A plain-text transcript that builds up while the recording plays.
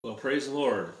praise the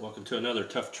Lord. Welcome to another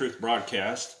Tough Truth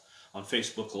broadcast on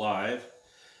Facebook Live.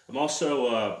 I'm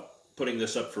also putting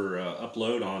this up for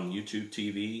upload on YouTube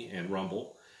TV and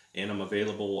Rumble, and I'm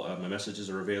available, my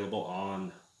messages are available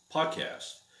on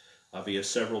podcast via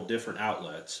several different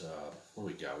outlets. What do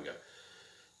we got? We got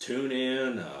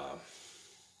TuneIn,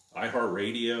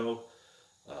 iHeartRadio,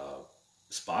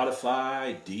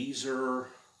 Spotify, Deezer,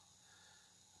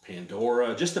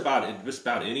 Pandora, just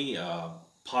about any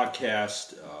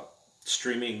podcast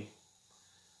streaming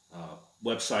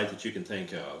website that you can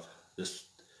think of. This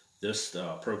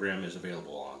program is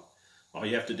available on. All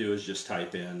you have to do is just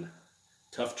type in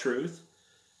Tough Truth,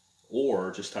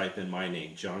 or just type in my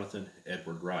name, Jonathan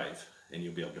Edward Rife, and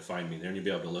you'll be able to find me there, and you'll be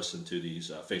able to listen to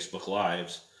these Facebook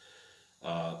Lives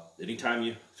anytime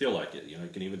you feel like it. You know, you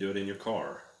can even do it in your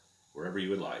car, wherever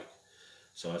you would like.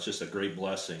 So it's just a great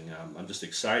blessing. I'm just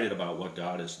excited about what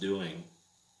God is doing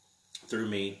through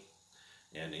me,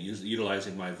 and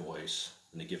utilizing my voice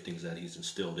and the giftings that He's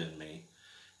instilled in me,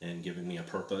 and giving me a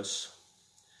purpose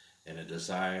and a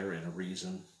desire and a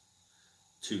reason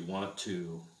to want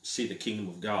to see the kingdom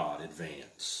of God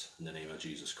advance in the name of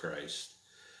Jesus Christ.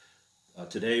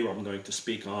 Today I'm going to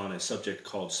speak on a subject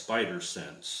called spider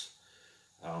sense.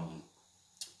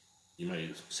 You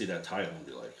may see that title and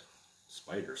be like,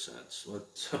 spider sense?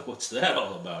 What's that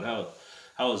all about?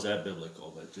 How is that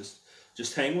biblical? But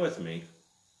just hang with me.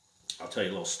 I'll tell you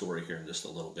a little story here in just a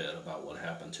little bit about what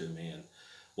happened to me and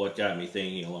what got me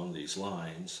thinking along these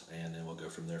lines, and then we'll go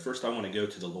from there. First, I want to go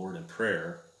to the Lord in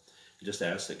prayer. Just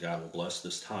ask that God will bless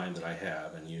this time that I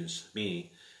have and use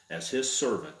me as His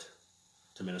servant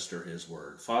to minister His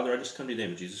word. Father, I just come to you in the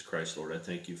name of Jesus Christ, Lord. I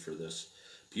thank you for this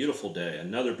beautiful day,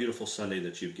 another beautiful Sunday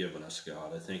that you've given us,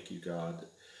 God. I thank you, God,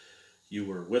 that you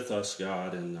were with us,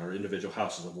 God, in our individual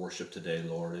houses of worship today,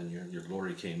 Lord, and your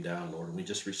glory came down, Lord. And we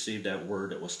just received that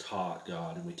word that was taught,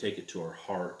 God, and we take it to our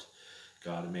heart,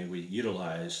 God, and may we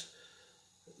utilize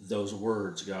those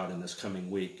words, God, in this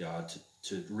coming week, God,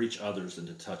 to reach others and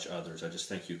to touch others. I just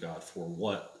thank you, God, for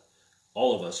what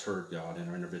all of us heard, God, in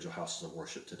our individual houses of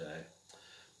worship today.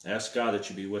 I ask, God, that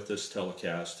you be with this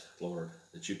telecast, Lord,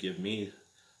 that you give me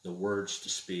the words to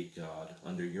speak, God,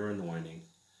 under your anointing,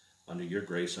 under your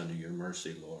grace, under your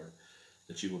mercy, Lord,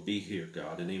 that you will be here,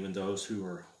 God, and even those who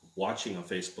are watching on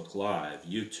Facebook Live,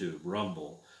 YouTube,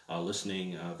 Rumble,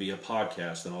 listening via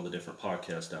podcast and all the different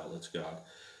podcast outlets, God,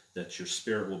 that your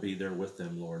Spirit will be there with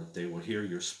them, Lord, that they will hear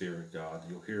your Spirit, God.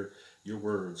 You'll hear your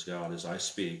words, God, as I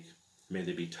speak. May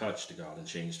they be touched, God, and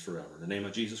changed forever. In the name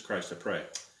of Jesus Christ, I pray.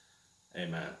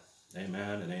 Amen.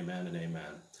 Amen and amen and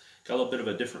amen. Got a little bit of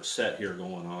a different set here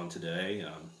going on today.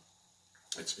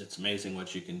 It's amazing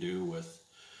what you can do with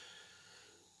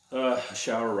a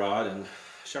shower rod and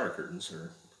shower curtains,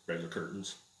 or regular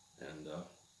curtains, and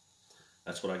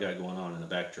that's what I got going on in the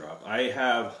backdrop. I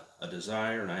have a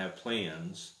desire and I have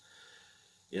plans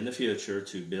in the future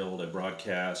to build a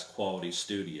broadcast quality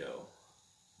studio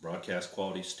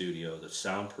that's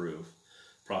soundproof,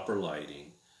 proper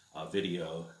lighting,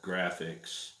 video,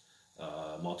 graphics,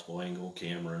 multiple angle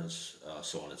cameras,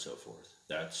 so on and so forth.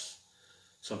 That's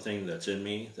something that's in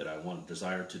me that I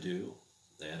desire to do,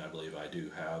 and I believe I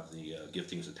do have the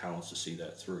giftings and talents to see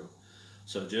that through.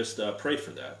 So just pray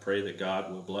for that. Pray that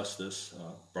God will bless this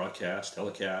broadcast,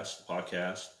 telecast,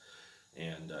 podcast,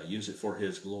 and use it for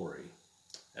His glory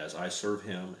as I serve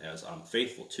Him, as I'm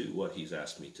faithful to what He's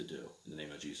asked me to do, in the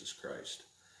name of Jesus Christ.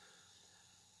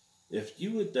 If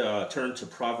you would turn to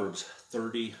Proverbs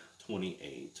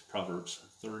 30:28. Proverbs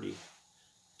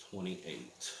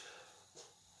 30:28.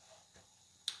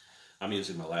 I'm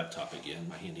using my laptop again,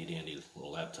 my handy dandy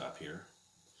little laptop here.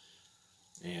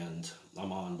 And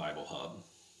I'm on Bible Hub.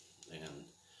 And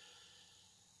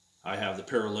I have the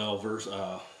parallel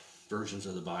versions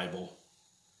of the Bible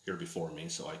here before me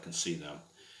so I can see them.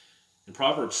 In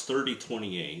Proverbs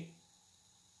 30:28,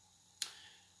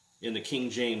 in the King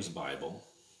James Bible,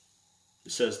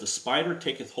 it says, "The spider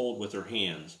taketh hold with her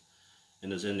hands,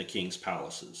 and is in the king's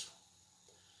palaces."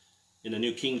 In the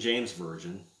New King James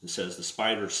Version, it says, "The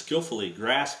spider skillfully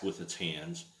grasped with its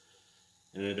hands,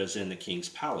 and it is in the king's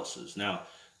palaces." Now,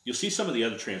 you'll see some of the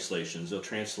other translations. They'll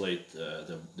translate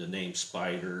the name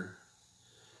spider.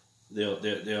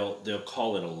 They'll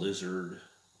call it a lizard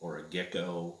or a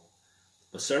gecko.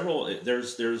 But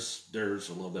there's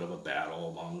a little bit of a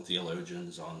battle among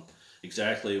theologians on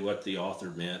exactly what the author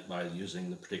meant by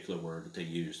using the particular word that they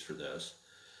used for this.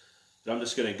 But I'm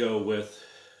just going to go with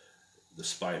the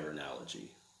spider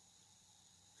analogy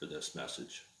for this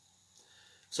message.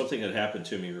 Something that happened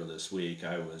to me earlier this week.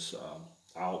 I was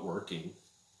out working,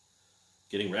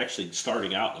 actually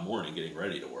starting out in the morning, getting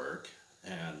ready to work,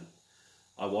 and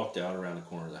I walked out around the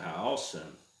corner of the house,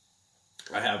 and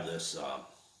I have this,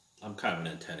 I'm kind of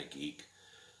an antenna geek,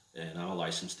 and I'm a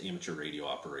licensed amateur radio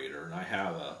operator, and I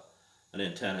have an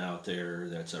antenna out there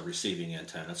that's a receiving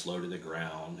antenna. It's low to the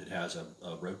ground. It has a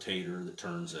rotator that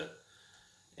turns it.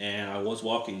 And I was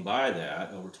walking by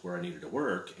that over to where I needed to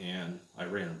work, and I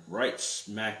ran right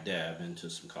smack dab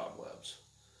into some cobwebs.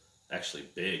 Actually,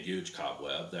 big, huge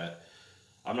cobweb that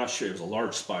I'm not sure, it was a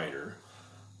large spider,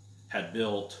 had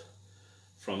built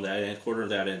from that corner of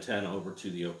that antenna over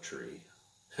to the oak tree.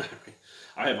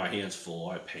 I had my hands full.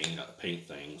 I paint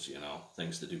things,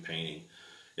 things to do painting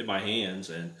in my hands,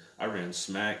 and I ran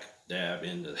smack dab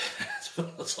into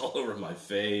that. It's all over my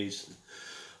face.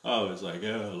 I was like,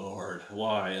 oh Lord,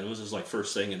 why? And it was just like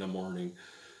first thing in the morning,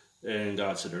 and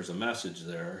God said, there's a message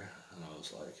there. And I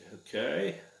was like,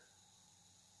 okay,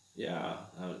 yeah,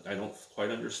 I don't quite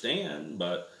understand,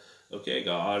 but okay,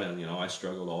 God. And I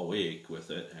struggled all week with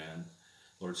it, and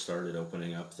Lord started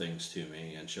opening up things to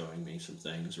me and showing me some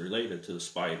things related to the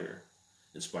spider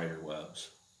and spider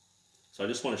webs. So I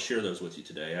just want to share those with you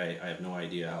today. I have no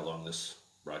idea how long this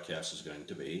broadcast is going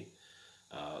to be.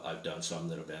 I've done some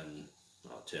that have been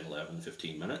 10, 11,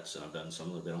 15 minutes, and I've done some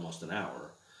that have been almost an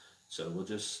hour. So we'll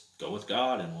just go with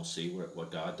God, and we'll see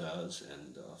what God does,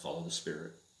 and follow the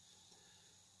Spirit.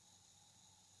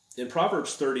 In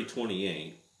Proverbs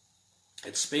 30:28,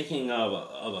 it's speaking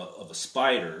of a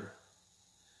spider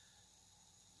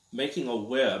making a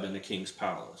web in the king's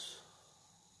palace,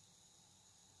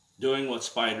 doing what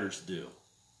spiders do,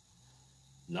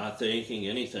 not thinking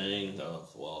anything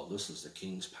of, well, this is the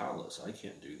king's palace. I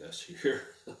can't do this here.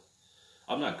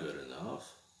 I'm not good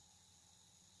enough.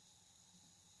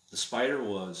 The spider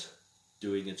was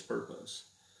doing its purpose,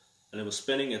 and it was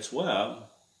spinning its web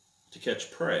to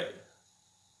catch prey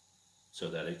so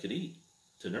that it could eat,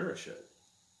 to nourish it,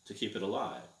 to keep it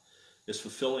alive. It's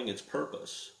fulfilling its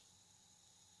purpose.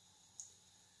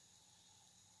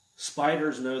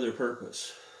 Spiders know their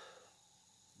purpose.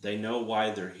 They know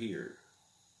why they're here,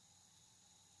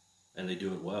 and they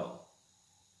do it well.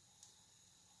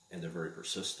 And they're very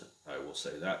persistent. I will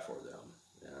say that for them.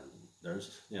 And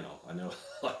there's, I know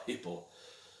a lot of people,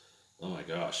 oh my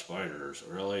gosh, spiders,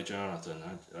 really, Jonathan?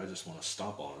 I just want to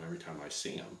stomp on them every time I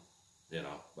see them,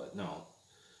 But no,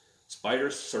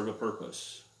 spiders serve a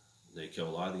purpose. They kill a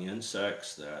lot of the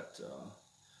insects that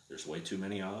there's way too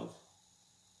many of.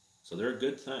 So they're a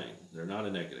good thing. They're not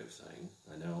a negative thing.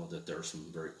 I know that there are some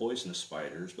very poisonous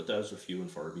spiders, but those are few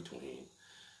and far between.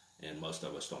 And most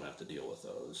of us don't have to deal with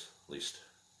those, at least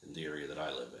in the area that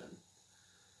I live in.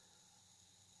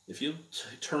 If you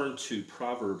turn to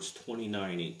Proverbs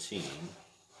 29:18,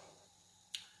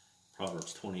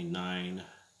 Proverbs 29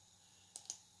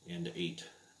 and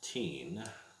 18.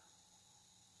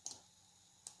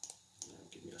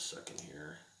 Give me a second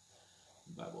here.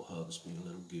 Bible Hub's being a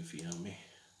little goofy on me.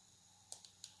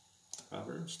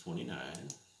 Proverbs 29.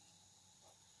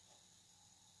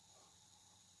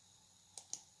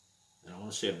 And I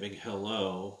want to say a big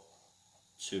hello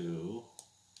to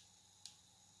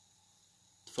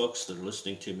folks that are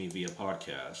listening to me via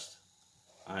podcast.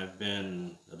 I've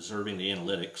been observing the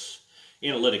analytics.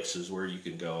 Analytics is where you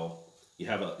can go. You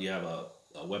have a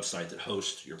website that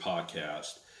hosts your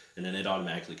podcast, and then it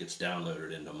automatically gets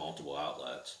downloaded into multiple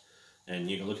outlets. And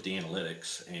you can look at the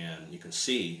analytics, and you can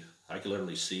see, I can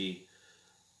literally see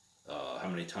how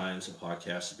many times the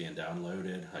podcast is being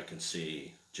downloaded. I can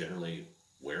see generally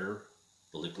where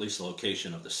the least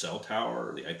location of the cell tower,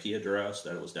 or the IP address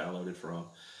that it was downloaded from.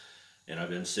 And I've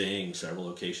been seeing several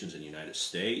locations in the United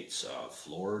States,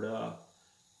 Florida,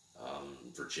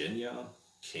 Virginia,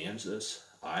 Kansas,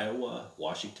 Iowa,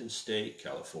 Washington State,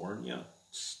 California,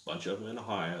 a bunch of them in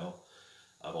Ohio.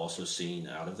 I've also seen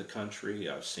out of the country.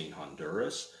 I've seen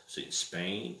Honduras, I've seen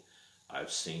Spain,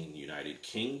 I've seen United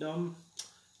Kingdom,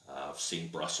 I've seen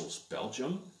Brussels,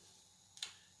 Belgium,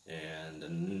 and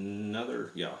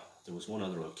there was one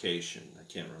other location. I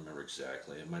can't remember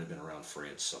exactly. It might have been around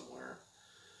France somewhere.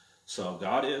 So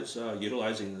God is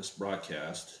utilizing this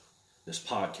podcast,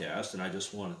 and I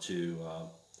just wanted to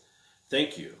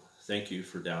thank you. Thank you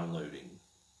for downloading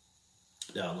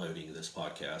this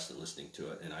podcast and listening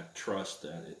to it. And I trust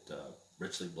that it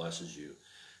richly blesses you,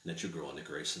 and that you grow in the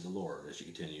grace of the Lord as you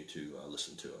continue to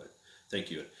listen to it. Thank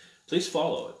you. Please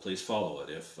follow it. Please follow it.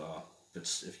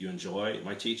 If you enjoy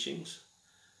my teachings,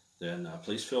 then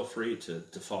please feel free to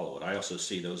follow it. I also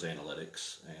see those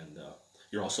analytics, and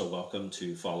you're also welcome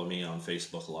to follow me on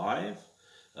Facebook Live.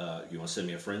 If you want to send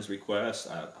me a friend's request,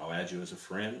 I'll add you as a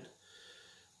friend.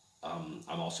 I'm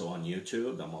also on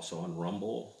YouTube. I'm also on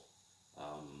Rumble.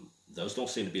 Those don't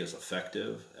seem to be as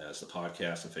effective as the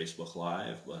podcast and Facebook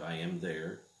Live, but I am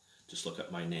there Just look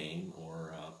up my name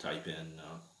or type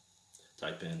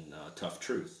in Tough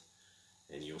Truth,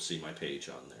 and you'll see my page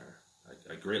on there.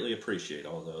 I greatly appreciate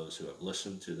all those who have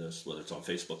listened to this, whether it's on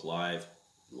Facebook Live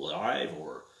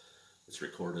or it's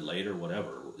recorded later,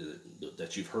 whatever,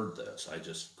 that you've heard this. I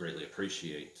just greatly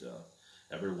appreciate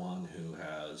everyone who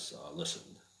has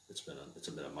listened. It's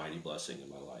been a mighty blessing in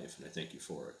my life, and I thank you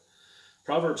for it.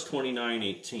 Proverbs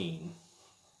 29:18.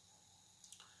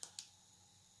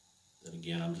 And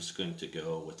again, I'm just going to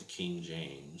go with the King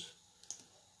James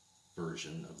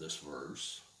version of this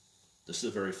verse. This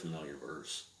is a very familiar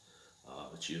verse.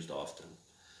 It's used often.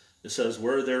 It says,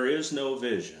 "Where there is no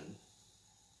vision,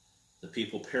 the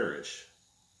people perish,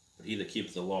 but he that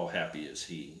keepeth the law, happy is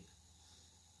he."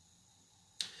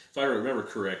 If I remember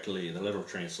correctly, the literal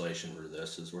translation for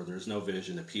this is, "Where there is no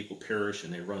vision, the people perish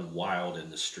and they run wild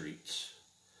in the streets."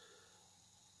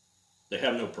 They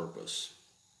have no purpose.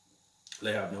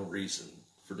 They have no reason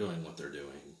for doing what they're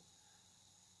doing.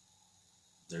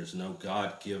 There's no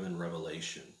God-given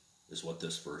revelation, is what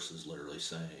this verse is literally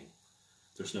saying.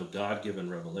 There's no God-given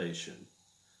revelation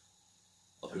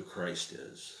of who Christ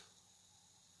is.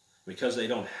 Because they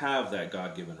don't have that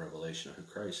God-given revelation of who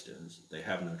Christ is, they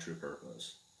have no true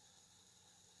purpose.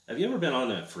 Have you ever been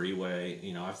on a freeway?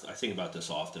 You know, I think about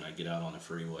this often. I get out on the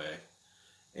freeway,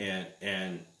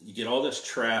 and you get all this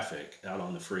traffic out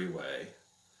on the freeway,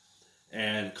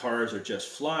 and cars are just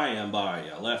flying by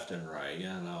you left and right,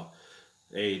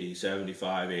 80,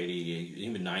 75, 80,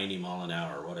 even 90 mile an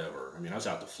hour, whatever. I mean, I was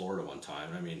out to Florida one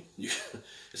time. I mean,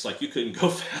 it's like you couldn't go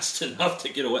fast enough to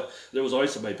get away. There was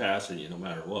always somebody passing you no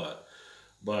matter what.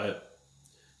 But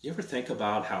you ever think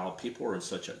about how people are in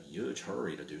such a huge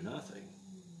hurry to do nothing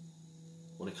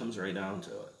when it comes right down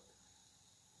to it?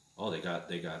 Oh, they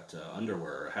got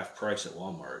underwear half price at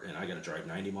Walmart, and I got to drive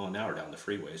 90 mile an hour down the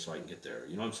freeway so I can get there.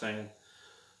 You know what I'm saying?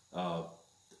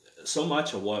 So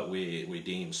much of what we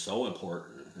deem so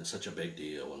important and such a big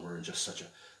deal, and we're in just such a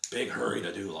big hurry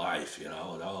to do life, and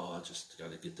I just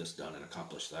got to get this done and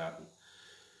accomplish that. And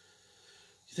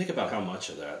you think about how much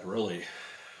of that really,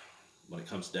 when it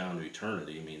comes down to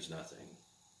eternity, means nothing.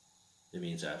 It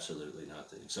means absolutely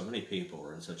nothing. So many people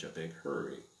are in such a big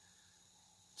hurry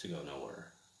to go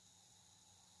nowhere.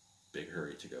 Big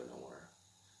hurry to go nowhere.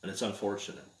 And it's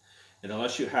unfortunate. And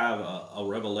unless you have a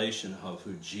revelation of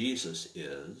who Jesus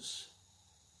is,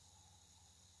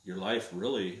 your life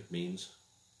really means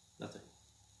nothing.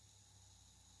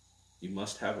 You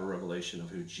must have a revelation of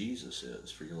who Jesus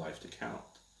is for your life to count,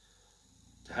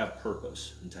 to have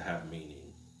purpose, and to have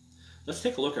meaning. Let's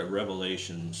take a look at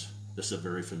Revelations. This is a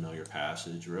very familiar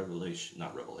passage.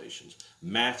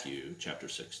 Matthew chapter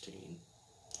 16.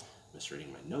 I'm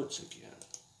misreading my notes again.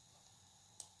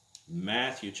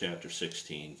 Matthew chapter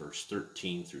 16, verse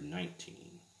 13 through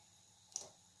 19.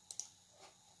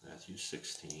 Matthew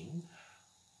 16,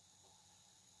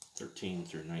 13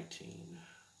 through 19.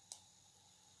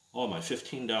 Oh, my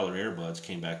 $15 earbuds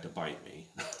came back to bite me.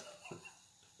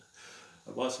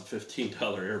 I bought some $15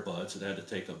 earbuds and had to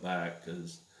take them back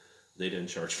because they didn't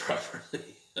charge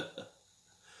properly.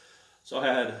 So I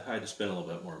had to spend a little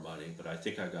bit more money, but I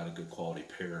think I got a good quality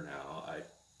pair now. I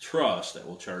trust that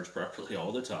will charge properly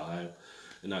all the time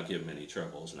and not give them any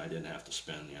troubles, and I didn't have to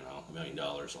spend $1 million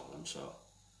on them, so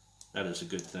that is a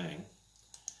good thing.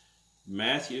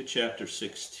 Matthew chapter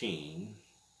 16,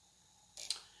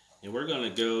 and we're going to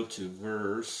go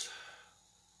to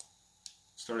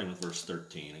starting with verse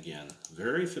 13 again.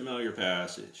 Very familiar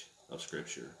passage of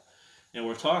Scripture, and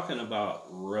we're talking about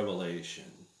revelation.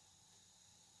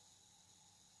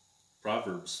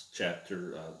 Proverbs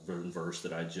chapter, verse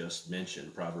that I just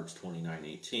mentioned, Proverbs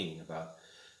 29:18, about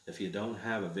if you don't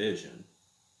have a vision,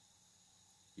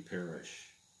 you perish.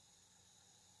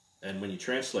 And when you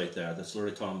translate that, that's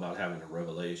literally talking about having a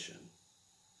revelation.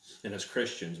 And as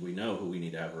Christians, we know who we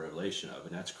need to have a revelation of,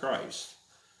 and that's Christ.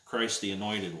 Christ, the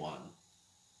anointed one.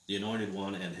 The anointed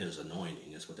one and his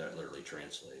anointing is what that literally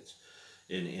translates.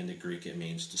 In the Greek, it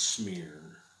means to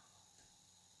smear.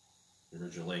 The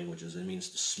original languages, it means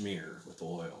to smear with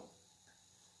oil.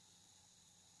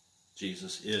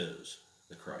 Jesus is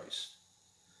the Christ.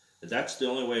 That's the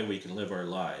only way we can live our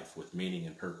life with meaning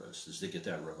and purpose, is to get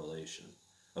that revelation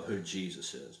of who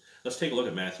Jesus is. Let's take a look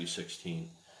at Matthew 16,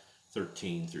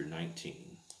 13 through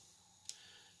 19.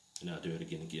 And I'll do it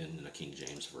again in the King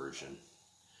James Version. It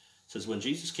says, when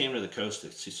Jesus came to the coast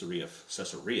of Caesarea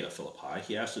Philippi,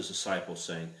 he asked his disciples,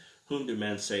 saying, whom do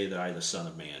men say that I, the Son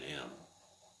of Man, am?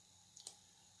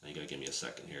 Now you got to give me a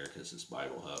second here because it's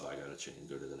Bible Hub. I got to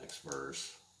go to the next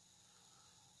verse.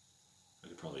 I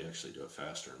could probably actually do it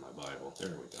faster in my Bible. There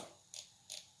we go.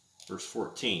 Verse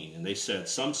 14, and they said,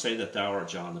 some say that thou art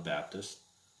John the Baptist,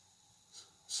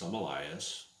 some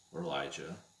Elias or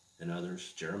Elijah, and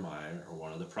others Jeremiah or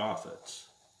one of the prophets.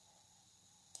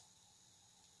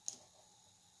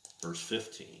 Verse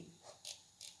 15.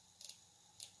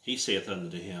 He saith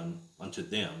unto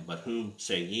them, but whom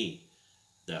say ye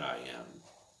that I am?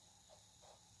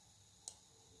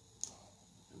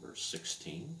 And verse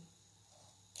 16.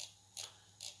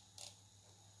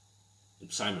 And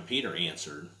Simon Peter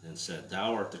answered and said,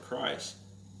 Thou art the Christ,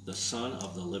 the Son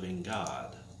of the living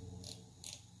God.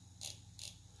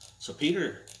 So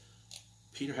Peter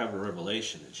had a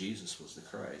revelation that Jesus was the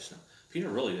Christ. Now, Peter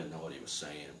really didn't know what he was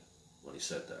saying when he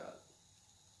said that.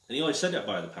 And he only said that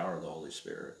by the power of the Holy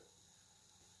Spirit.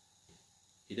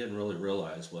 He didn't really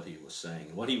realize what he was saying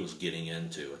and what he was getting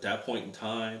into. At that point in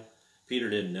time, Peter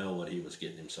didn't know what he was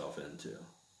getting himself into.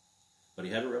 But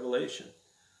he had a revelation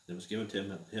that was given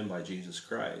to him by Jesus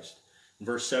Christ. In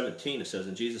verse 17 it says,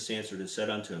 And Jesus answered and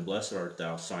said unto him, Blessed art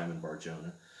thou, Simon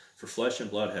Bar-Jonah, for flesh and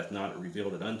blood hath not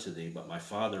revealed it unto thee, but my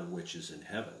Father which is in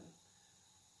heaven,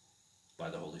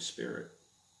 by the Holy Spirit.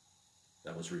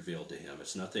 That was revealed to him.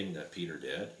 It's nothing that Peter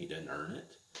did. He didn't earn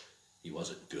it. He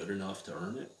wasn't good enough to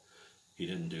earn it. He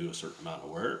didn't do a certain amount of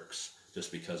works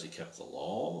just because he kept the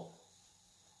law.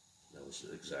 That was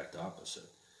the exact opposite.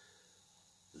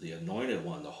 The anointed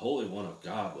one, the Holy One of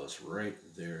God, was right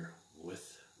there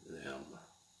with them.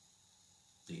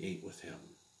 They ate with him.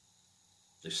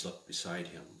 They slept beside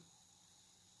him.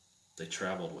 They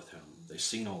traveled with him. They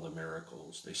seen all the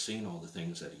miracles. They seen all the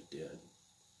things that he did.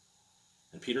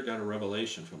 And Peter got a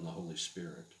revelation from the Holy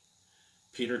Spirit.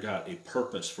 Peter got a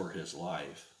purpose for his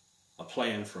life, a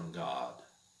plan from God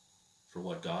for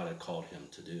what God had called him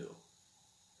to do.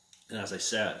 And as I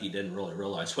said, he didn't really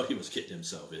realize what he was getting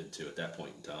himself into at that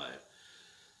point in time.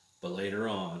 But later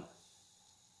on,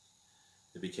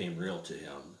 it became real to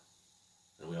him.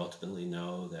 And we ultimately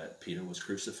know that Peter was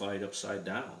crucified upside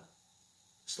down.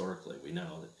 Historically, we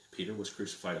know that Peter was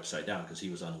crucified upside down because he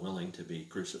was unwilling to be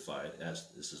crucified as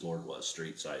his Lord was,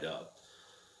 straight side up.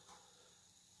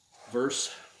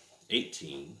 Verse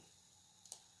 18.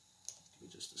 Give me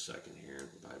just a second here,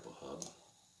 the Bible Hub.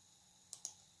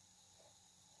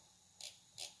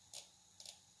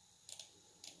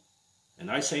 And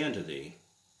I say unto thee,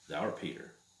 thou art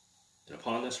Peter, and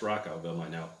upon this rock I will build my...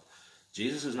 Now,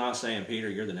 Jesus is not saying, Peter,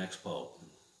 you're the next pope.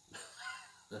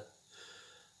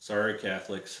 Sorry,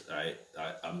 Catholics,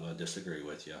 I'm going to disagree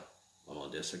with you. I'm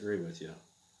going to disagree with you.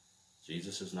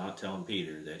 Jesus is not telling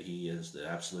Peter that he is the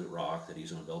absolute rock that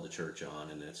he's going to build the church on,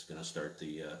 and it's going to start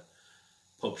the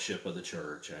popeship of the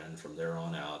church, and from there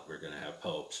on out we're going to have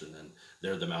popes, and then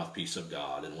they're the mouthpiece of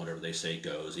God, and whatever they say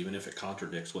goes, even if it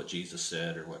contradicts what Jesus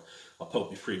said or what a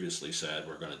pope previously said.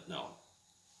 We're going to... No,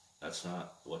 that's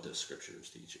not what this scripture is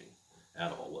teaching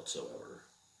at all whatsoever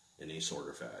in any sort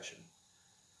of fashion.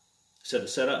 I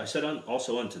said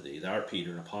also unto thee, thou art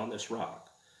Peter, and upon this rock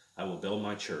I will build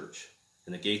my church,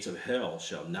 and the gates of hell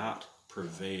shall not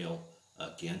prevail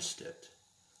against it.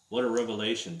 What a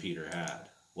revelation Peter had.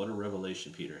 What a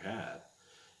revelation Peter had.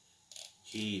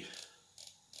 He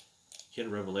had a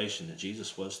revelation that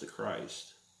Jesus was the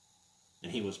Christ,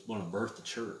 and he was going to birth the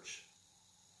church.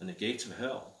 And the gates of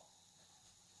hell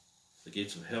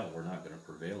were not going to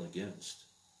prevail against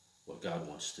what God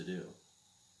wants to do.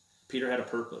 Peter had a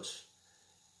purpose.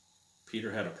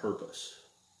 Peter had a purpose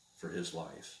for his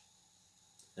life.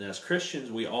 And as Christians,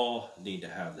 we all need to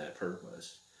have that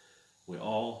purpose. We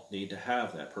all need to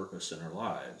have that purpose in our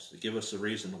lives to give us a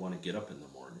reason to want to get up in the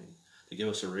morning, to give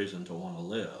us a reason to want to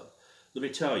live. Let me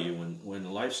tell you,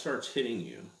 when life starts hitting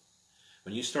you,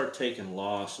 when you start taking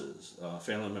losses,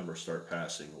 family members start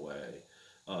passing away,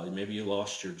 maybe you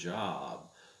lost your job,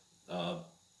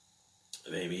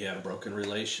 maybe you had a broken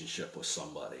relationship with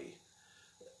somebody,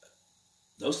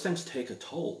 those things take a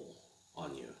toll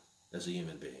on you as a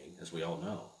human being, as we all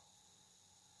know.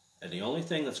 And the only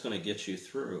thing that's going to get you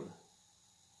through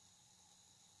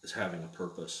is having a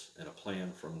purpose and a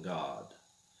plan from God,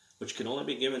 which can only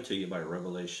be given to you by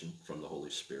revelation from the Holy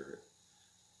Spirit.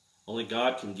 Only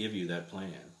God can give you that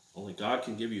plan. Only God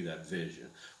can give you that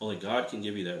vision. Only God can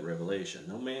give you that revelation.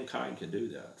 No mankind can do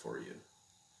that for you.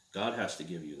 God has to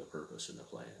give you the purpose and the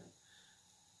plan.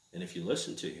 And if you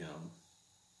listen to him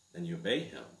and you obey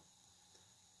him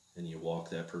and you walk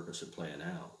that purpose and plan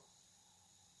out,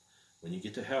 when you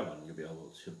get to heaven, you'll be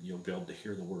able to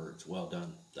hear the words, well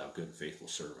done, thou good and faithful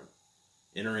servant.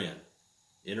 Enter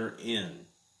in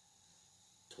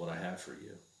to what I have for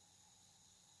you,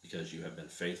 because you have been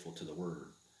faithful to the word.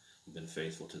 You've been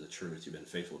faithful to the truth. You've been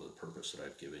faithful to the purpose that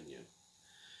I've given you.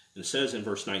 And it says in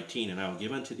verse 19, and I will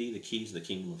give unto thee the keys of the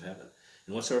kingdom of heaven.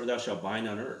 And whatsoever thou shalt bind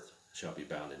on earth shall be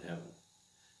bound in heaven.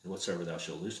 And whatsoever thou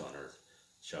shalt loose on earth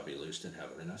shall be loosed in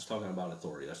heaven. And that's talking about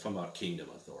authority. That's talking about kingdom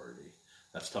authority.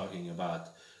 That's talking about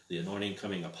the anointing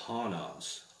coming upon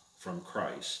us from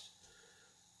Christ.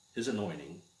 His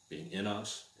anointing being in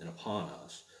us and upon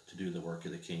us to do the work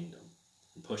of the kingdom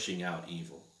and pushing out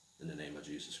evil in the name of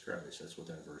Jesus Christ. That's what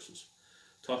that verse is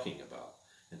talking about.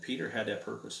 And Peter had that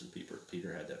purpose, and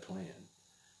Peter had that plan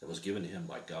that was given to him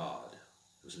by God.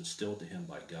 It was instilled to him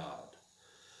by God.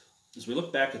 As we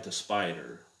look back at the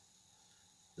spider,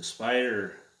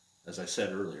 as I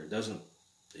said earlier, doesn't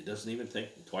even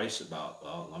think twice about,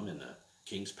 well, I'm in the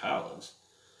king's palace.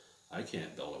 I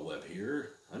can't build a web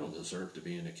here. I don't deserve to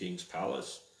be in a king's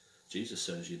palace. Jesus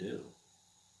says you do.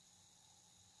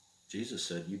 Jesus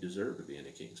said you deserve to be in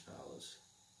a king's palace.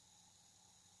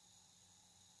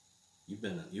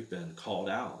 You've been called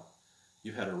out.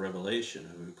 You've had a revelation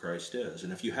of who Christ is.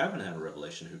 And if you haven't had a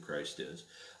revelation of who Christ is,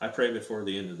 I pray before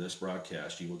the end of this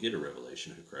broadcast you will get a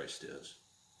revelation of who Christ is.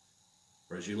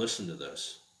 Or as you listen to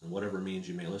this, and whatever means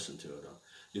you may listen to it on,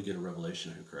 you'll get a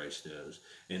revelation of who Christ is.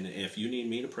 And if you need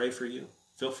me to pray for you,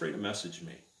 feel free to message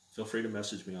me. Feel free to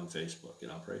message me on Facebook,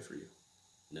 and I'll pray for you.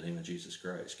 In the name of Jesus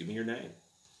Christ. Give me your name.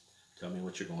 Tell me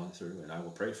what you're going through, and I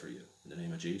will pray for you in the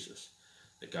name of Jesus.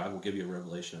 That God will give you a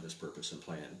revelation of his purpose and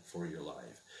plan for your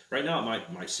life. Right now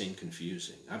it might seem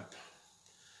confusing.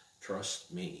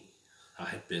 Trust me,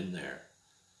 I've been there.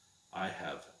 I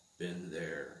have been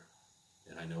there,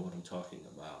 and I know what I'm talking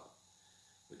about.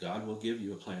 But God will give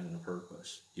you a plan and a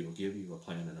purpose. He will give you a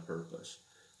plan and a purpose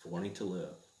for wanting to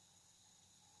live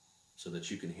so that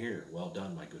you can hear, well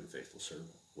done, my good and faithful servant.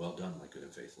 Well done, my good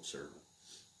and faithful servant.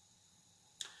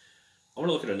 I want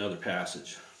to look at another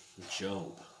passage,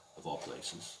 Job, of all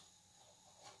places.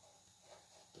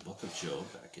 The book of Job,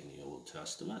 back in the Old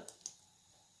Testament.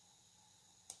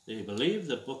 They believe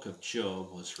the book of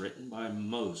Job was written by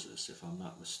Moses, if I'm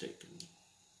not mistaken.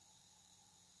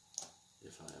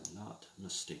 If I am not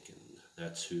mistaken,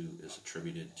 that's who is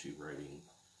attributed to writing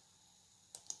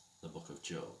the book of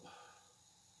Job.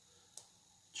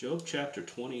 Job chapter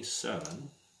 27,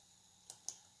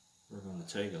 we're going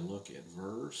to take a look at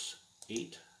verse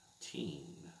 18.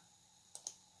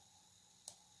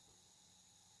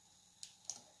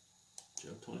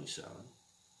 Job 27,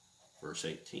 verse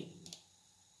 18.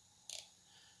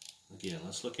 Again,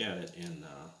 let's look at it in,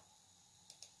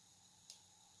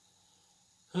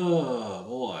 oh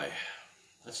boy,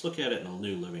 let's look at it in a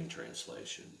New Living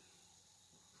Translation.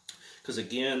 Because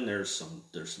again, there's some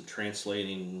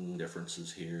translating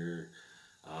differences here.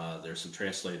 There's some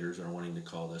translators that are wanting to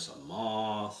call this a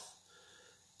moth.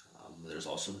 There's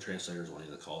also some translators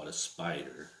wanting to call it a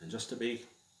spider. And just to be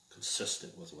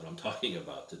consistent with what I'm talking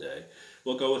about today,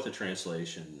 we'll go with the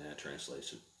translation that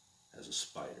translates it as a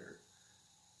spider.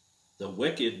 The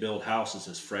wicked build houses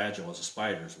as fragile as a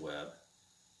spider's web,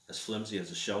 as flimsy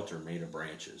as a shelter made of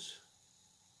branches.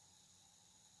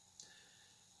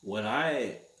 When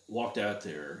I walked out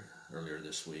there earlier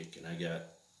this week and I got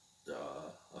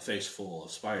a face full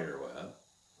of spider web,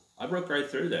 I broke right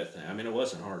through that thing. I mean, it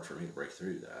wasn't hard for me to break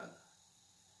through that.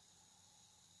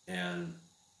 And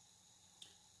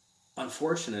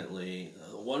unfortunately,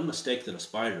 one mistake that a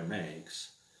spider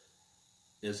makes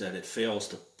is that it fails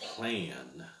to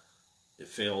plan. It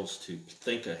fails to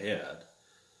think ahead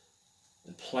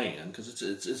and plan, because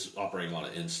it's operating on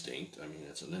an instinct. I mean,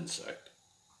 it's an insect.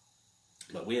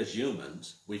 But we as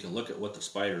humans, we can look at what the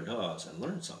spider does and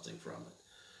learn something from it.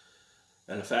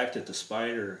 And the fact that the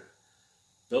spider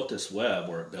built this web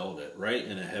where it built it right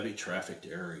in a heavy trafficked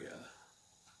area.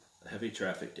 A heavy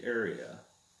trafficked area.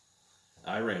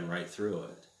 I ran right through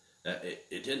it.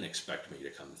 It didn't expect me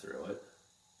to come through it.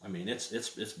 I mean,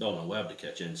 it's building a web to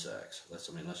catch insects. Let's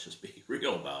just be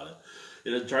real about it.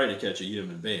 It isn't trying to catch a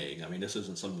human being. I mean, this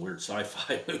isn't some weird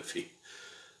sci-fi movie.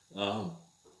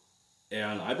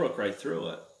 And I broke right through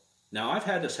it. Now, I've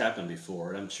had this happen before,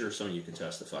 and I'm sure some of you can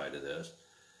testify to this.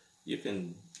 You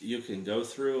can go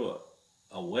through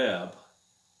a web,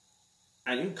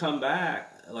 and you come back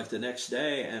like the next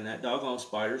day, and that doggone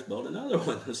spider's built another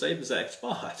one in the same exact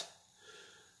spot.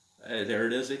 There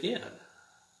it is again.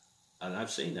 And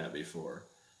I've seen that before.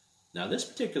 Now, this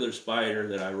particular spider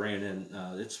that I ran in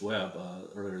its web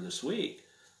earlier this week,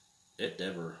 it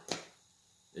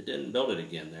didn't build it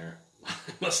again there. I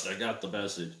must have got the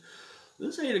message.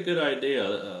 This ain't a good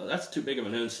idea. That's too big of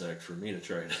an insect for me to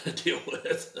try to deal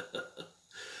with.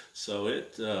 So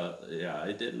it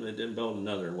didn't build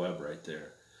another web right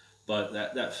there. But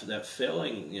that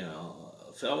failing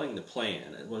to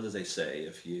plan. What do they say?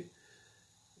 If you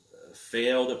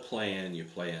fail to plan, you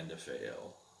plan to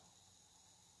fail.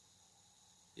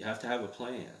 You have to have a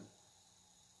plan.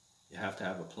 You have to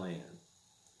have a plan.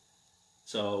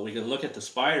 So we can look at the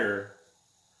spider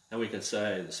And we can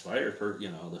say the spider,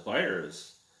 the fire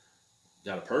has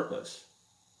got a purpose.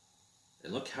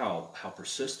 And look how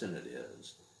persistent it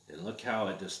is. And look how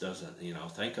it just doesn't,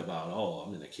 think about, oh,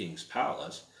 I'm in the king's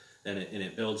palace. And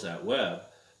it builds that web.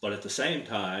 But at the same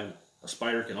time, a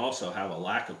spider can also have a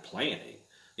lack of planning,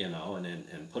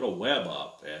 and put a web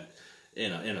up and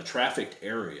in a trafficked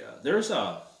area. There's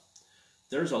a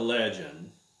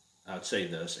legend, I'd say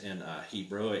this, in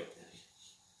Hebrewic,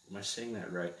 am I saying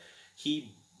that right?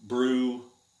 Hebrew,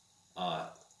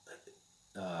 what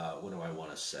do I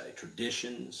want to say?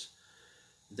 Traditions,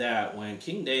 that when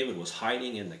King David was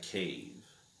hiding in the cave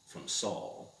from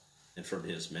Saul and from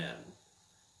his men,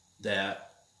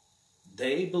 that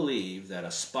they believed that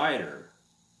a spider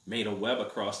made a web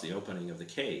across the opening of the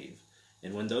cave.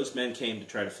 And when those men came to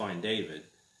try to find David,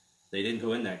 they didn't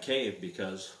go in that cave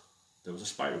because there was a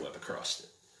spider web across it.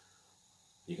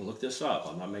 You can look this up.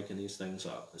 I'm not making these things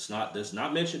up. It's not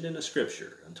mentioned in the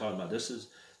scripture. I'm talking about this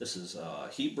is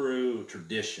Hebrew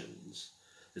traditions.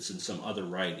 It's in some other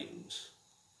writings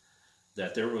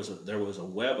that there was a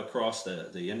web across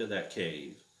the end of that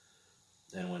cave.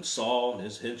 And when Saul and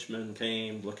his henchmen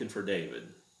came looking for David,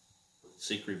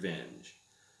 seek revenge,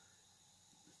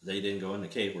 they didn't go in the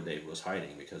cave where David was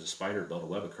hiding because a spider built a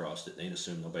web across it. And they'd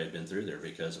assumed nobody had been through there,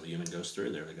 because if a human goes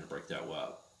through there, they're going to break that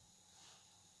web.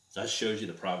 That shows you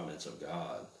the providence of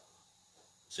God.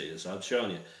 See, so I'm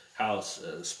showing you how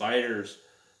spiders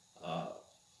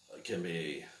can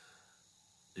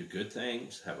do good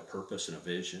things, have a purpose and a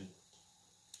vision,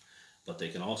 but they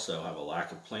can also have a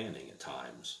lack of planning at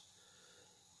times.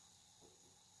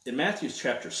 In Matthew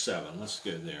chapter 7, let's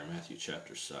go there, Matthew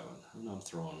chapter 7. I know I'm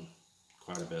throwing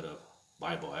quite a bit of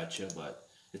Bible at you, but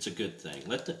it's a good thing.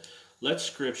 Let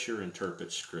Scripture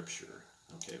interpret Scripture.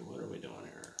 Okay, what are we doing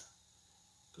here?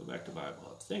 Go back to Bible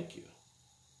Hub. Thank you.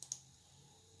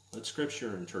 Let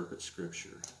Scripture interpret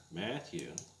Scripture.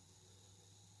 Matthew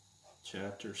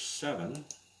chapter 7.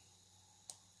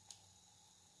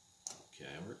 Okay,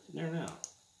 we're getting there now.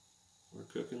 We're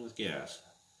cooking with gas.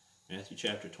 Matthew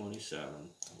chapter 27.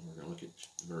 And we're going to look at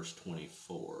verse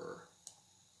 24.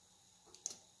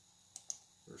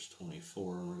 Verse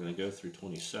 24, and we're going to go through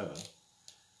 27. And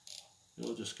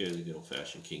we'll just go to the good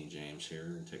old-fashioned King James here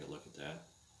and take a look at that.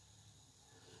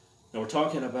 Now we're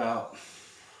talking about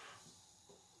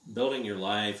building your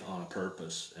life on a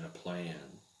purpose and a plan,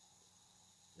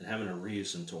 and having a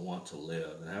reason to want to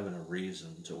live, and having a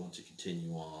reason to want to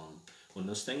continue on. When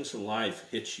those things in life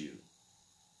hit you,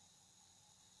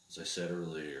 as I said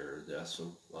earlier, death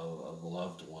of a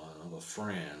loved one, of a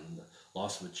friend,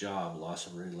 loss of a job, loss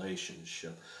of a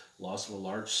relationship, loss of a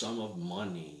large sum of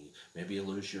money, maybe you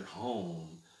lose your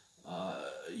home,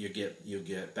 you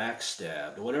get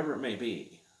backstabbed, whatever it may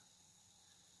be.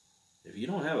 If you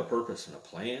don't have a purpose and a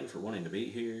plan for wanting to be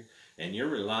here, and you're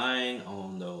relying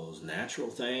on those natural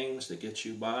things to get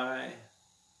you by,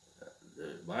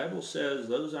 the Bible says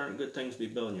those aren't good things to be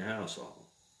building your house on.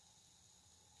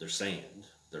 They're sand.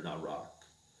 They're not rock.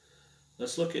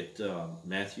 Let's look at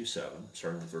Matthew 7,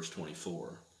 starting with verse 24.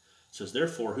 It says,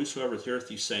 "Therefore, whosoever heareth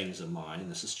these sayings of mine," and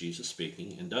this is Jesus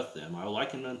speaking, "and doth them, I will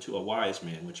liken unto a wise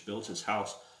man which builds his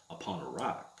house upon a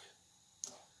rock."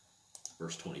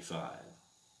 Verse 25.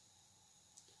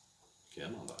 Okay,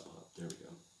 I'm on Bible up. There we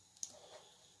go.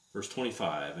 Verse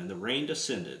 25, "And the rain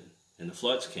descended, and the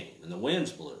floods came, and the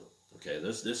winds blew." Okay,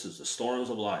 this is the storms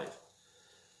of life.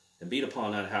 "And beat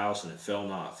upon that house, and it fell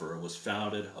not, for it was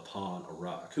founded upon a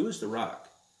rock." Who is the rock?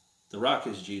 The rock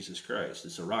is Jesus Christ.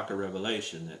 It's a rock of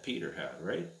revelation that Peter had,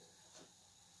 right?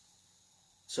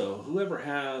 So whoever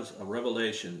has a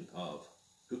revelation of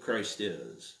who Christ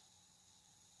is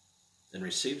and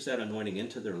receives that anointing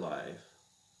into their life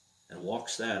and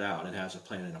walks that out and has a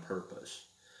plan and a purpose,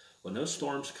 when those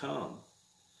storms come,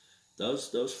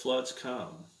 those floods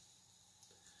come,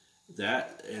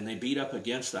 and they beat up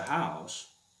against the house,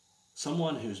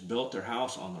 someone who's built their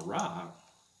house on the rock,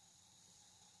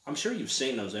 I'm sure you've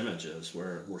seen those images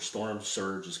where storm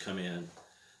surges come in,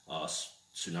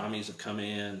 tsunamis have come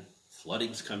in,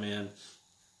 floodings come in,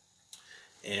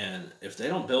 and if they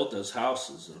don't build those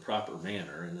houses in a proper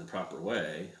manner, in the proper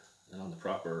way, and on the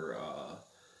proper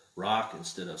rock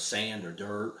instead of sand or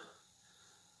dirt,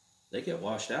 they get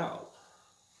washed out,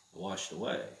 washed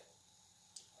away.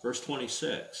 Verse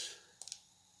 26.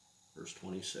 Verse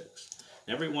 26.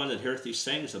 "Everyone that heareth these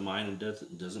sayings of mine and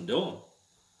doesn't do them,"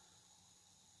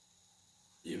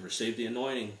 you've received the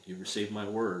anointing, you've received my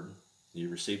word,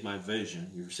 you've received my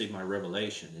vision, you've received my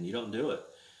revelation, and you don't do it,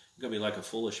 you're going to be like a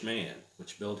foolish man,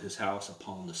 which built his house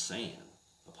upon the sand.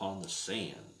 Upon the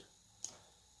sand.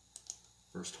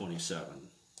 Verse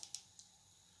 27.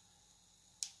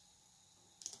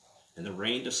 And the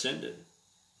rain descended,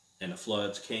 and the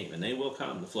floods came. And they will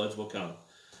come. The floods will come.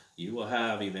 You will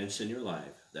have events in your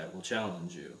life that will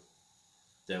challenge you,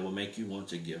 that will make you want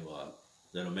to give up,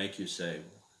 that will make you say,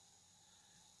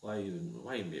 why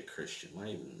even be a Christian?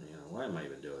 Why am I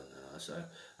even doing this?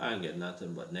 I can get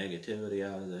nothing but negativity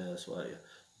out of this. Well,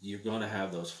 you're going to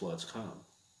have those floods come.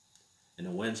 And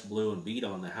the winds blew and beat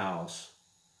on the house,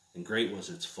 and great was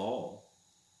its fall.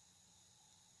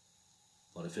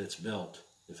 But if it's built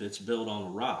on a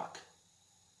rock,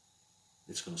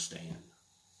 it's going to stand.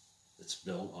 It's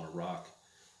built on a rock.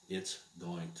 It's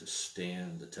going to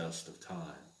stand the test of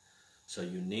time. So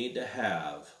you need to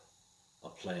have a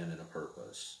plan and a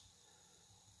purpose.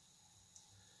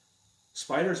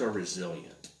 Spiders are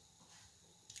resilient.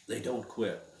 They don't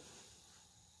quit.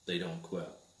 They don't quit.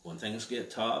 When things get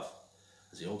tough,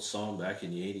 as the old song back in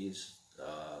the 80s,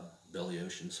 Billy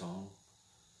Ocean song,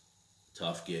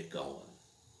 tough get going.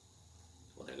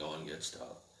 When the going gets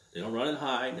tough. They don't run and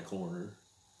hide in the corner.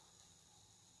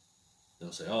 They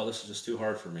don't say, oh, this is just too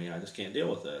hard for me. I just can't deal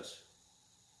with this.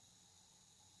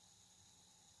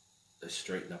 They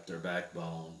straighten up their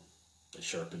backbone. They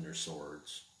sharpen their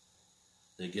swords.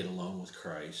 They get alone with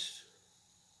Christ.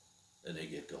 And they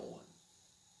get going.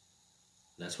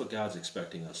 And that's what God's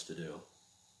expecting us to do.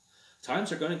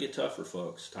 Times are going to get tougher,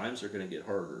 folks. Times are going to get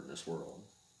harder in this world.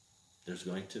 There's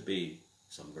going to be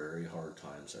some very hard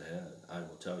times ahead. I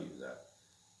will tell you that.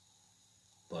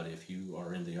 But if you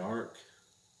are in the ark,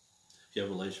 if you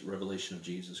have revelation of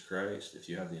Jesus Christ, if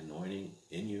you have the anointing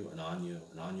in you and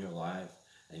on your life,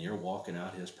 and you're walking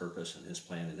out his purpose and his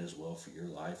plan and his will for your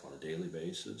life on a daily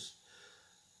basis,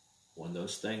 when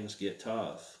those things get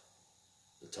tough,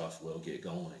 the tough will get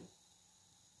going.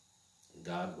 And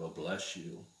God will bless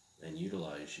you and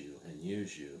utilize you and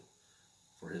use you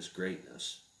for his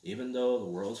greatness. Even though the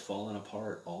world's falling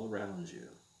apart all around you,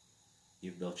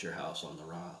 you've built your house on the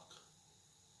rock.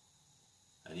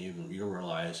 And you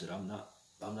realize that I'm not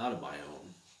of my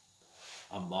own.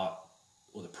 I'm bought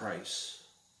with a price,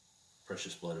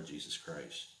 precious blood of Jesus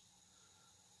Christ.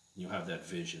 You have that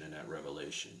vision and that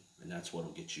revelation, and that's what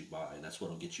will get you by, and that's what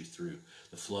will get you through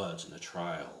the floods and the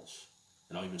trials,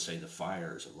 and I'll even say the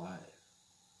fires of life.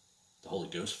 The Holy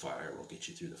Ghost fire will get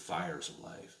you through the fires of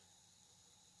life.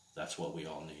 That's what we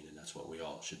all need, and that's what we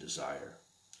all should desire.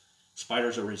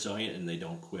 Spiders are resilient and they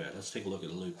don't quit. Let's take a look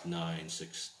at Luke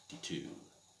 9:62.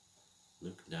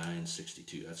 Luke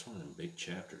 9:62. That's one of them big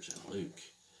chapters in Luke.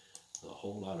 A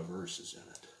whole lot of verses in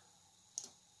it.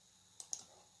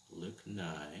 Luke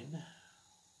 9.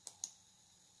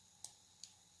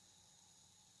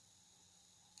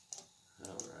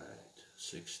 All right,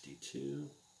 62.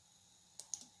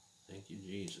 Thank you,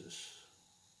 Jesus.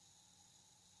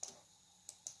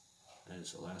 That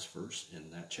is the last verse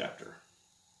in that chapter.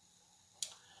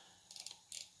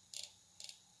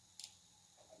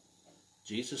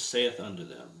 Jesus saith unto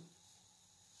them,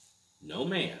 no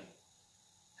man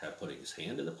have put his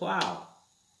hand to the plow,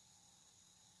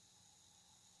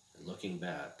 and looking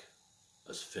back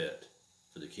is fit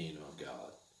for the kingdom of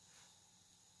God.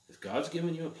 If God's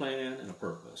given you a plan and a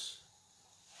purpose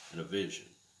and a vision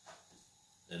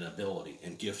and ability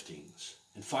and giftings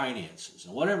and finances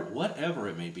and whatever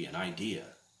it may be, an idea,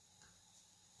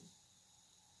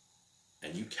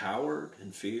 and you cowered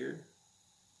in fear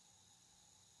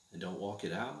and don't walk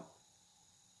it out,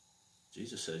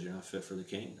 Jesus says you're not fit for the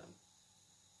kingdom.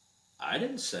 I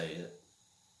didn't say it.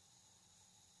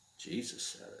 Jesus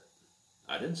said it.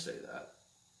 I didn't say that.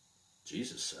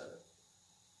 Jesus said it.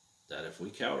 That if we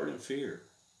cowered in fear,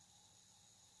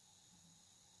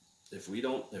 if we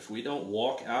don't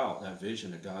walk out that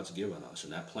vision that God's given us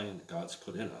and that plan that God's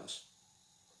put in us,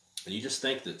 and you just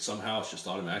think that somehow it's just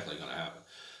automatically going to happen.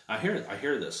 I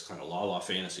hear this kind of la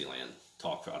fantasy land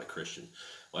talk about a Christian.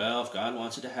 Well, if God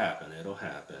wants it to happen, it'll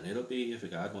happen. It'll be if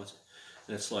God wants it.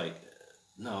 And it's like,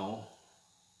 no.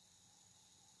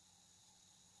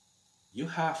 You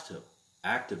have to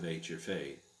activate your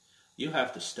faith. You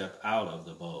have to step out of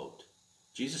the boat.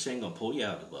 Jesus ain't going to pull you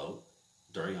out of the boat,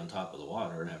 throw you on top of the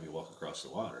water, and have you walk across the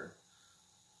water.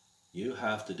 You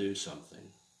have to do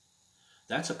something.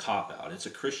 That's a cop-out. It's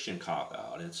a Christian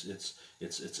cop-out. It's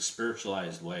a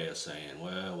spiritualized way of saying,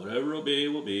 well, whatever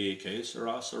will be, que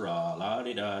sera, sera,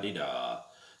 la-di-da-di-da.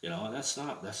 You know, and that's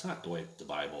not the way the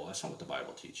Bible, that's not what the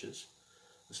Bible teaches.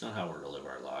 That's not how we're to live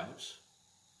our lives.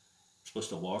 We're supposed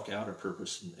to walk out our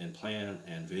purpose and plan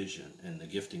and vision and the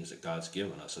giftings that God's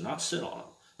given us and not sit on them.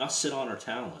 Not sit on our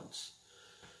talents,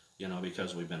 you know,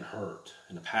 because we've been hurt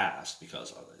in the past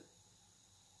because of it.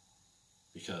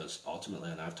 Because ultimately,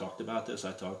 and I talked about this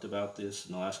in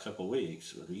the last couple of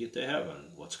weeks, when we get to heaven,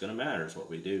 what's going to matter is what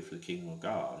we do for the kingdom of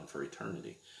God and for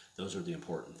eternity. Those are the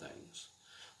important things.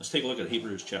 Let's take a look at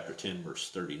Hebrews chapter 10,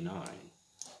 verse 39.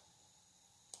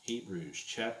 Hebrews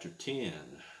chapter 10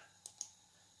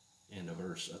 and a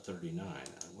verse 39.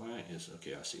 Why is,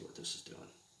 okay, I see what this is doing.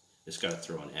 It's got to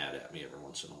throw an ad at me every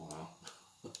once in a while.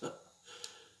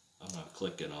 I'm not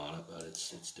clicking on it, but it's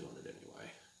doing it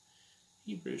anyway.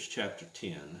 Hebrews chapter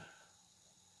 10,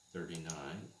 39.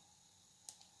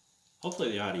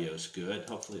 Hopefully the audio is good.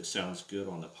 Hopefully it sounds good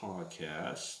on the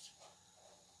podcast.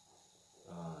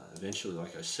 Eventually,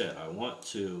 like I said, I want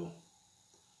to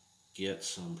get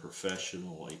some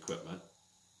professional equipment.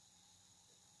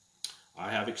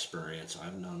 I have experience.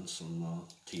 I've done some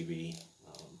TV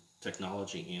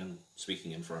technology and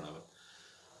speaking in front of it,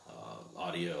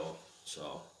 audio.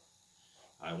 So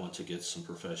I want to get some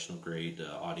professional grade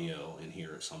audio in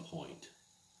here at some point.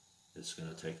 It's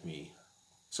going to take me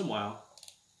some while,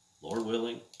 Lord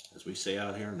willing, as we say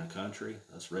out here in the country,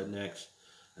 us rednecks,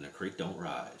 and the creek don't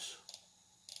rise.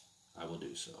 I will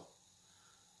do so.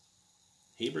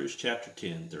 Hebrews chapter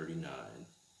 10, 39,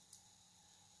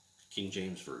 King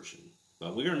James Version.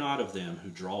 But we are not of them who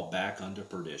draw back unto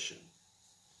perdition.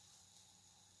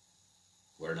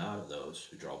 We're not of those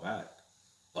who draw back.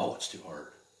 Oh, it's too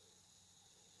hard.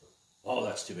 Oh,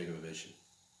 that's too big of a vision.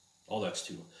 Oh,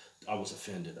 I was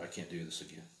offended. I can't do this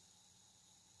again.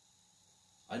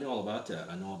 I know all about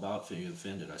that. I know about being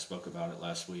offended. I spoke about it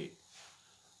last week.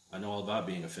 I know all about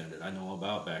being offended. I know all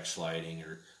about backsliding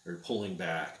or pulling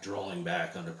back, drawing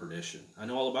back under perdition. I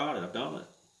know all about it. I've done it.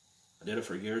 I did it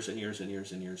for years and years and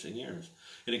years and years and years.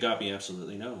 And it got me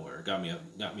absolutely nowhere. It got me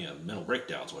a mental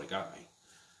breakdown is what it got me.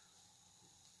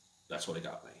 That's what it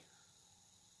got me.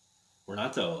 We're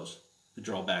not those who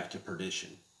draw back to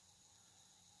perdition,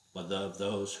 but of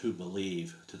those who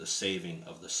believe to the saving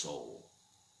of the soul.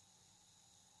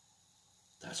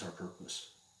 That's our purpose.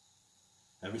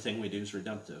 Everything we do is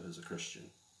redemptive as a Christian.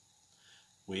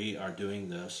 We are doing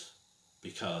this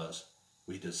because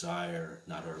we desire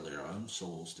not only our own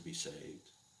souls to be saved,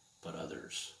 but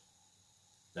others.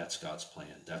 That's God's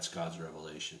plan. That's God's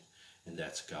revelation. And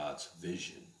that's God's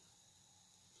vision.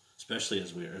 Especially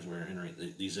as we're entering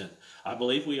these end. I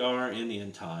believe we are in the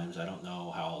end times. I don't know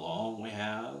how long we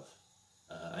have.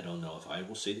 I don't know if I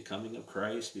will see the coming of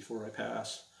Christ before I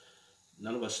pass.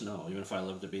 None of us know. Even if I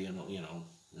live to be in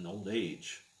old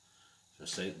age,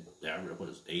 say what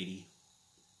is 80,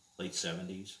 late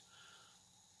 70s.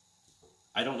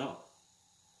 I don't know.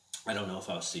 I don't know if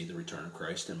I'll see the return of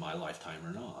Christ in my lifetime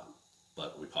or not,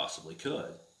 but we possibly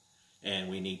could. And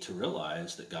we need to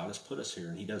realize that God has put us here,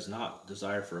 and He does not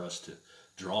desire for us to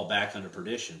draw back unto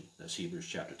perdition, as Hebrews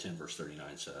chapter 10, verse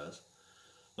 39 says,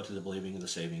 but to the believing and the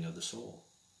saving of the soul.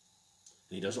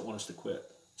 And He doesn't want us to quit.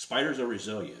 Spiders are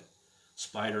resilient.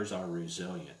 Spiders are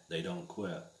resilient. They don't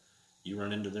quit. You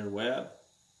run into their web,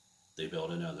 they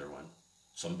build another one.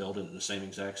 Some build it in the same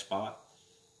exact spot.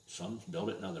 Some build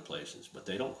it in other places. But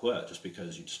they don't quit just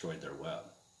because you destroyed their web.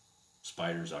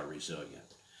 Spiders are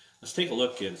resilient. Let's take a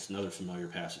look at another familiar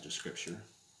passage of Scripture.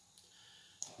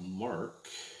 Mark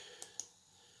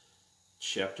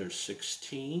chapter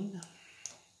 16.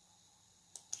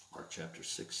 Mark chapter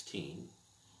 16,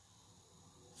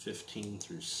 15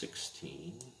 through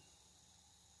 16.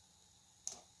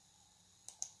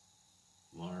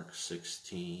 Mark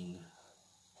 16,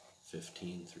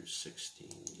 15 through 16.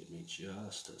 Give me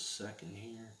just a second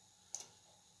here.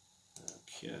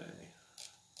 Okay.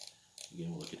 Again,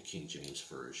 we'll look at the King James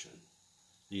Version.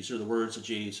 These are the words of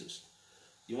Jesus.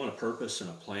 You want a purpose and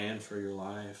a plan for your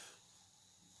life?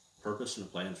 Purpose and a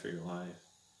plan for your life?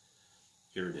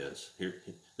 Here it is. Here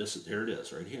it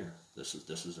is, right here. This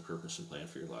is the purpose and plan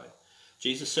for your life.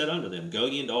 Jesus said unto them, Go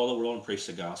ye into all the world and preach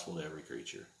the gospel to every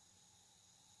creature.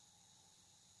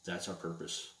 That's our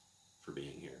purpose for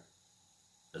being here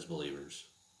as believers.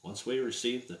 Once we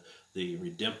receive the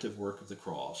redemptive work of the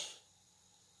cross,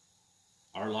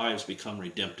 our lives become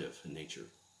redemptive in nature.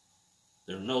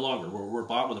 They're no longer, we're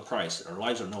bought with a price. Our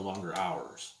lives are no longer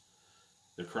ours.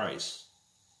 They're Christ's.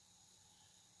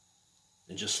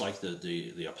 And just like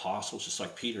the apostles, just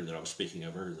like Peter that I was speaking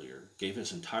of earlier, gave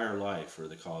his entire life for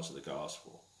the cause of the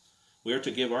gospel. We are to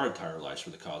give our entire lives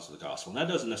for the cause of the gospel. And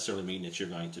that doesn't necessarily mean that you're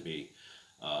going to be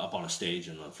up on a stage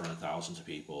in front of thousands of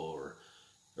people or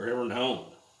ever known.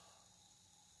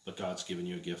 But God's given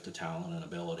you a gift of talent and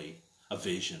ability, a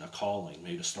vision, a calling,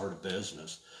 maybe to start a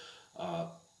business,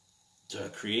 to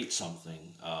create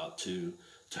something, to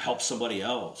help somebody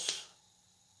else.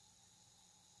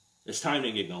 It's time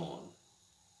to get going.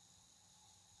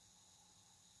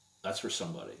 That's for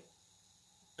somebody.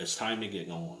 It's time to get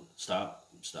going. Stop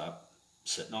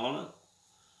sitting on it.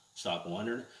 Stop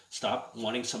wondering. Stop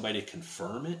wanting somebody to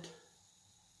confirm it.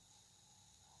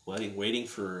 waiting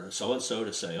for so-and-so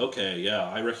to say, okay, yeah,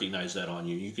 I recognize that on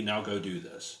you. You can now go do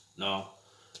this. No.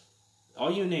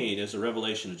 All you need is a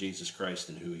revelation of Jesus Christ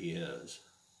and who he is.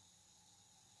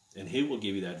 And he will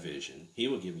give you that vision. He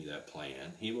will give you that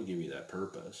plan. He will give you that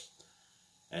purpose.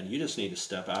 And you just need to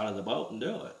step out of the boat and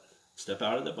do it. Step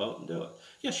out of the boat and do it.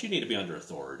 Yes, you need to be under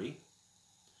authority.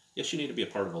 Yes, you need to be a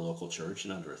part of a local church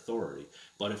and under authority.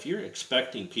 But if you're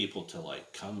expecting people to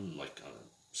come on a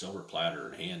silver platter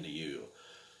and hand to you,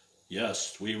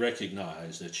 yes, we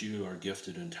recognize that you are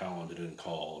gifted and talented and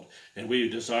called, and we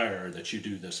desire that you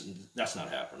do this, and that's not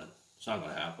happening. It's not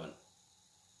going to happen.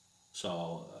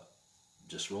 So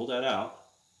just roll that out.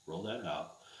 Roll that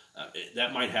out.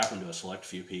 That might happen to a select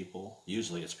few people.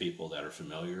 Usually it's people that are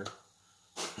familiar,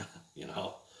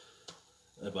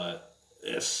 but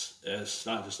it's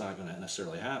not going to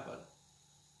necessarily happen.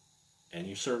 And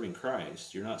you're serving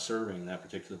Christ. You're not serving that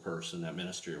particular person, that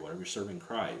ministry or whatever. You're serving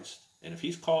Christ. And if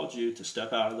he's called you to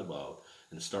step out of the boat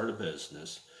and to start a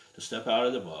business, to step out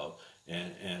of the boat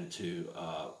and to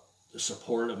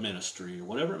support a ministry or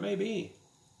whatever it may be,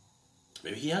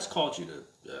 maybe he has called you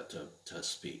to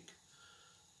speak.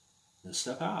 Then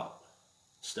step out.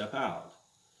 Step out.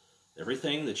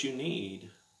 Everything that you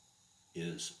need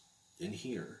is in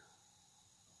here.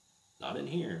 Not in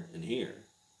here, in here.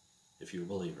 If you're a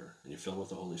believer and you're filled with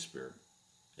the Holy Spirit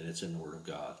and it's in the Word of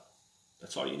God.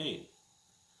 That's all you need.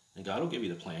 And God will give you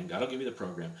the plan. God will give you the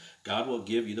program. God will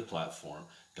give you the platform.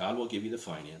 God will give you the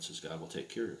finances. God will take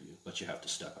care of you. But you have to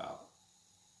step out.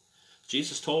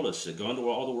 Jesus told us to go into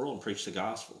all the world and preach the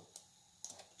gospel.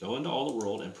 Go into all the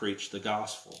world and preach the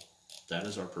gospel. That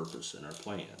is our purpose and our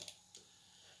plan.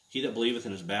 He that believeth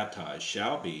and is baptized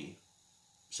shall be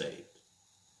saved.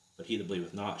 But he that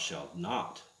believeth not shall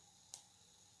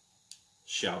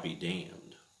be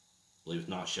damned. Believeth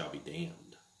not shall be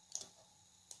damned.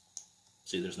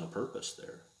 See, there's no purpose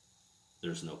there.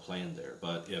 There's no plan there.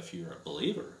 But if you're a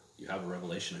believer, you have a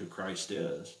revelation of who Christ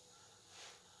is,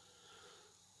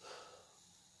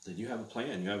 then you have a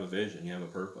plan, you have a vision, you have a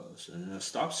purpose. And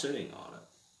stop sitting on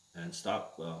it. And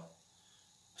stop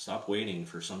waiting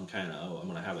for some kind of, I'm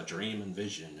going to have a dream and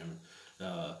vision.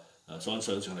 And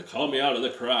so-and-so is going to call me out of the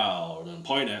crowd and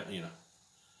point at,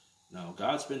 No,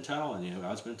 God's been telling you.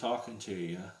 God's been talking to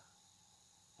you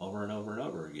over and over and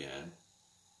over again.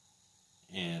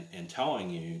 And telling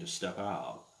you to step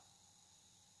out.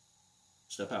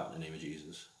 Step out in the name of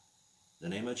Jesus. In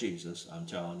the name of Jesus, I'm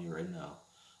telling you right now,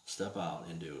 step out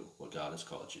and do what God has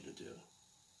called you to do.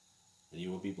 And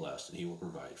you will be blessed, and he will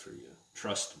provide for you.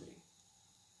 Trust me.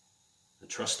 And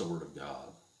trust the Word of God.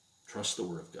 Trust the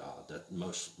Word of God. That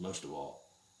most of all.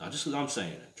 Not just because I'm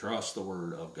saying it. Trust the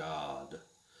Word of God.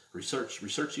 Research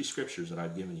these scriptures that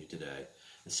I've given you today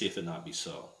and see if it not be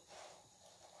so.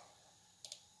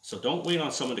 So don't wait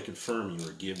on someone to confirm you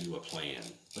or give you a plan.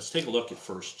 Let's take a look at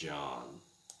 1 John.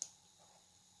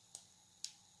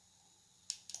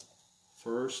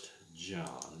 1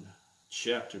 John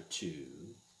chapter 2.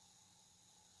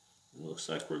 It looks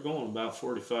like we're going about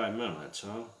 45 minutes,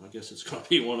 huh? I guess it's going to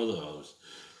be one of those.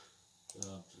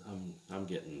 I'm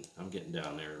getting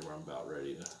down there where I'm about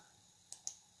ready to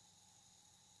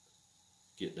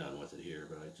get done with it here,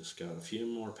 but I just got a few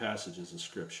more passages of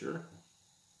Scripture.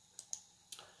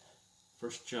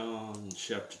 1 John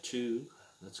chapter 2,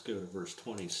 let's go to verse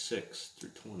 26 through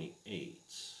 28.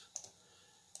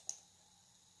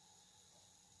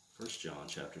 1 John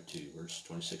chapter 2, verse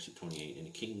 26 to 28 in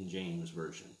the King James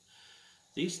Version.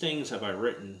 These things have I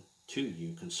written to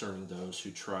you concerning those who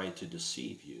try to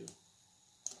deceive you.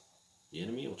 The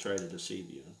enemy will try to deceive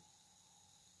you.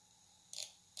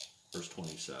 Verse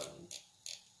 27.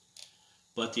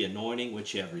 But the anointing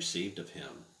which ye have received of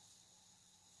him.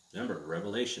 Remember, the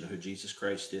revelation of who Jesus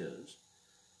Christ is.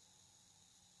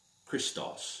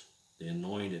 Christos, the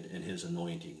anointed and his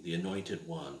anointing, the anointed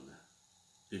one,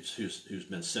 who's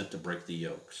been sent to break the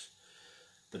yokes.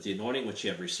 But the anointing which ye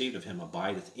have received of him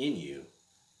abideth in you,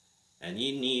 and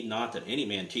ye need not that any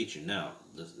man teach you. Now,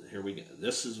 here we go.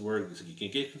 This is where you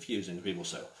can get confusing. People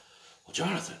say, well,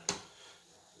 Jonathan,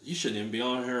 you shouldn't even be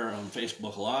on here on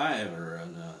Facebook Live or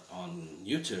on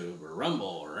YouTube or Rumble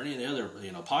or any of the other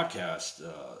podcast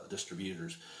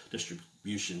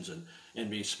distributions and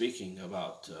be speaking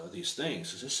about these things.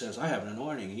 Because it says, I have an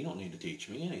anointing and you don't need to teach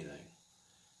me anything.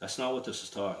 That's not what this is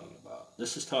talking about.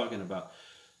 This is talking about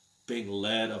being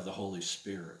led of the Holy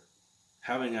Spirit.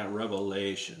 Having that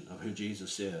revelation of who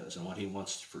Jesus is and what he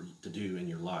wants to do in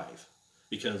your life.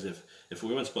 Because if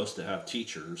we weren't supposed to have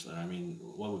teachers, then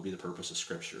what would be the purpose of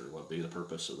Scripture? What would be the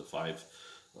purpose of the 5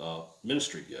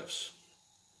 ministry gifts?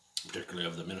 Particularly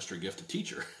of the ministry gift of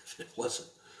teacher, if it wasn't.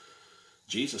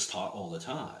 Jesus taught all the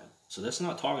time. So that's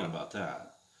not talking about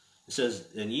that. It says,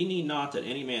 and ye need not that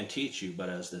any man teach you, but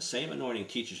as the same anointing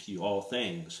teacheth you all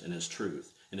things and is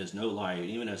truth, and is no lie,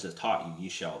 even as it taught you, ye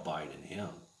shall abide in him.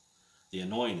 The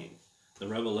anointing, the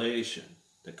revelation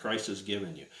that Christ has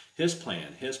given you, his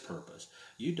plan, his purpose.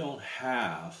 You don't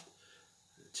have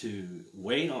to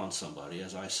wait on somebody,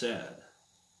 as I said,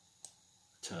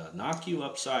 to knock you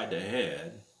upside the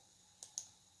head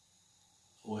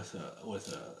with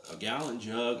a gallon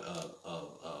jug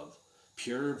of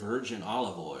pure virgin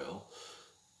olive oil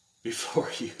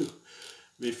before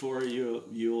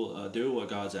you'll do what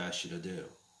God's asked you to do.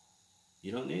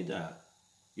 You don't need that.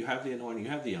 You have the anointing, you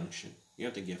have the unction, you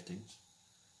have the giftings.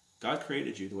 God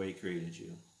created you the way he created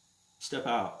you. Step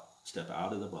out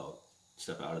of the boat.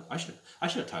 I should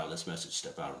have titled this message,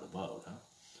 Step Out of the Boat,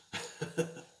 huh?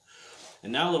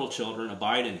 And now, little children,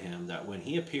 abide in him, that when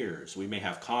he appears, we may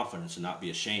have confidence and not be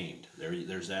ashamed.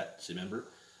 There's that. See, remember?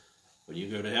 When you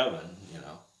go to heaven,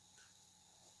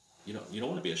 you don't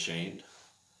want to be ashamed.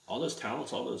 All those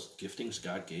talents, all those giftings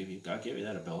God gave you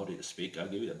that ability to speak.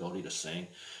 God gave you the ability to sing.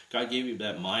 God gave you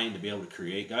that mind to be able to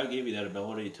create. God gave you that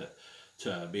ability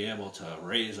to be able to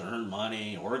raise and earn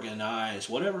money, organize,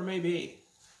 whatever it may be.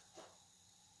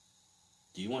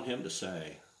 Do you want him to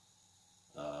say,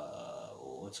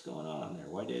 what's going on there?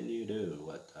 Why didn't you do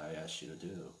what I asked you to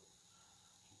do?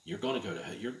 You're going to go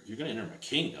to you're going to enter my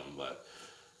kingdom, but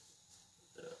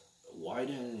why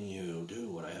didn't you do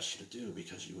what I asked you to do?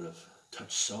 Because you would have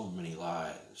touched so many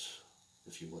lives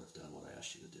if you would have done what I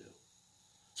asked you to do.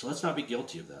 So let's not be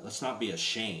guilty of that. Let's not be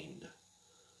ashamed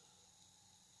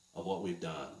of what we've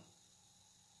done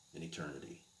in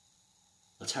eternity.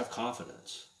 Let's have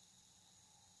confidence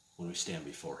when we stand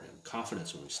before him.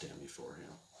 Confidence when we stand before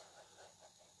him.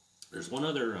 There's one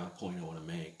other point I want to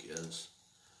make is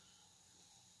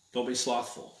don't be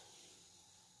slothful.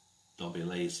 Don't be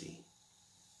lazy.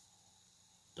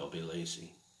 Don't be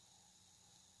lazy.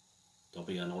 Don't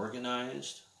be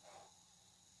unorganized.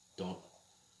 Don't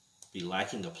be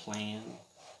lacking a plan.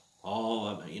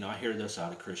 I hear this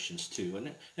out of Christians too,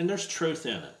 and there's truth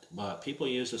in it, but people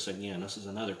use this again. This is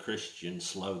another Christian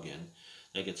slogan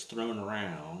that gets thrown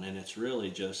around, and it's really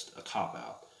just a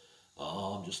cop-out.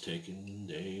 Oh, I'm just taking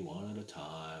day one at a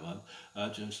time. I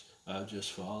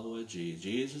just follow it.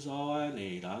 Jesus is all I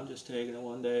need. I'm just taking it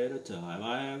one day at a time.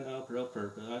 I have no real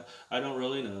purpose. I don't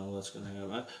really know what's going to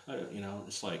happen.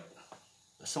 It's like,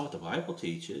 that's not what the Bible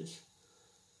teaches.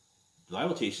 The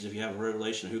Bible teaches if you have a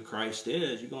revelation of who Christ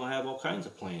is, you're going to have all kinds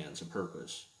of plans and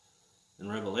purpose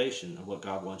and revelation of what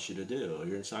God wants you to do.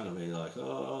 You're not going to be like,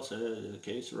 oh, say,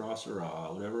 que sera,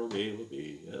 sera, whatever will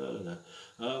be.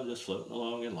 I'm just floating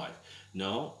along in life.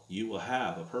 No, you will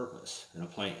have a purpose and a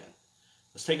plan.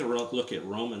 Let's take a look at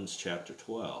Romans chapter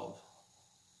 12.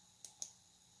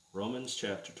 Romans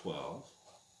chapter 12.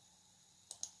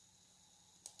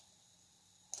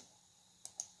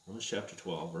 Romans chapter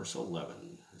 12, verse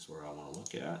 11 is where I want to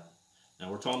look at. Now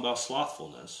we're talking about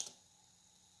slothfulness.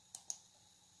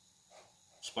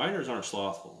 Spiders aren't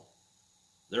slothful.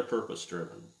 They're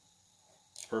purpose-driven.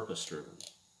 Purpose-driven.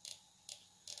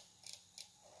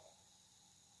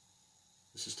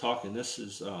 This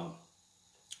is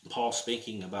Paul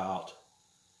speaking about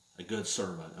a good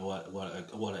servant and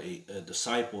what a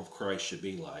disciple of Christ should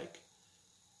be like.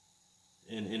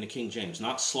 In the King James,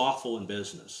 not slothful in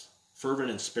business,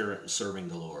 fervent in spirit and serving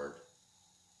the Lord.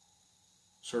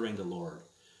 Serving the Lord.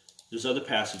 There's other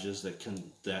passages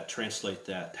that translate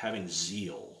that having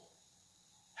zeal,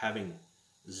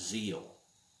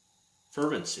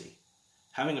 fervency,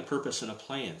 having a purpose and a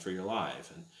plan for your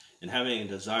life, and having a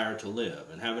desire to live,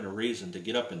 and having a reason to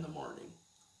get up in the morning.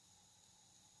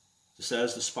 Just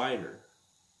as the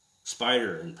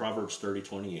spider in Proverbs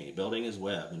 30:28, building his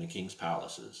web in the king's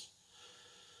palaces.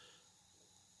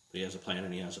 But he has a plan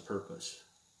and he has a purpose.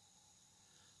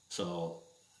 So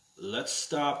let's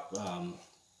stop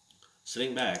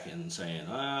sitting back and saying,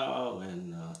 God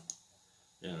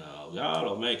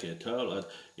will make it. God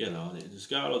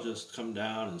will just come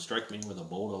down and strike me with a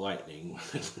bolt of lightning.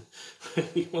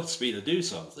 He wants me to do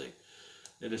something.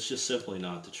 And it's just simply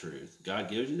not the truth. God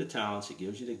gives you the talents, he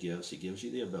gives you the gifts, he gives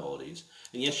you the abilities.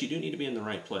 And yes, you do need to be in the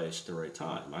right place at the right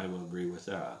time. I will agree with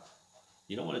that.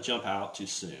 You don't want to jump out too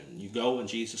soon. You go when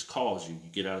Jesus calls you.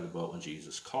 You get out of the boat when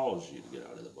Jesus calls you to get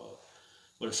out of the boat.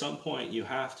 But at some point, you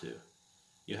have to.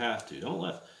 You have to. Don't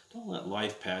let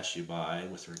life pass you by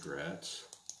with regrets.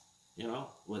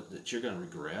 That you're going to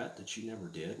regret that you never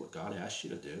did what God asked you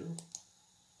to do.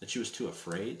 That you was too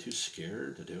afraid, too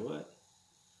scared to do it.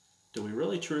 Do we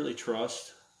really, truly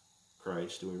trust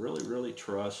Christ? Do we really, really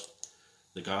trust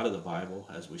the God of the Bible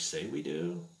as we say we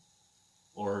do?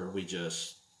 Or are we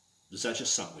just Is that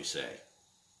just something we say?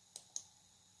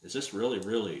 Is this really,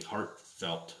 really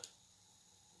heartfelt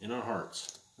in our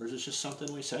hearts? Or is it just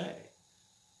something we say?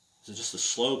 Is it just a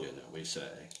slogan that we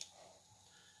say?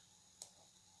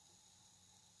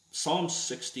 Psalm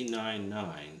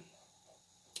 69:9.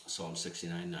 Psalm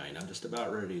 69:9. I'm just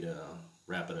about ready to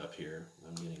wrap it up here.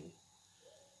 I'm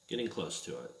getting close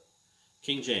to it.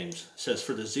 King James says,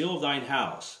 "For the zeal of thine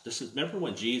house." Remember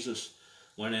when Jesus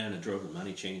went in and drove the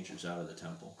money changers out of the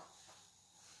temple?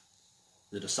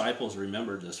 The disciples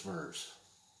remembered this verse.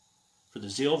 "For the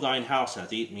zeal of thine house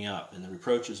hath eaten me up, and the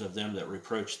reproaches of them that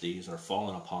reproach thee are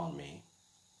fallen upon me."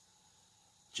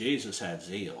 Jesus had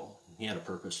zeal. He had a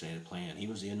purpose and a plan. He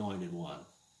was the anointed one,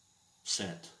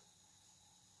 sent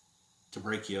to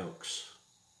break yokes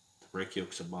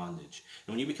of bondage.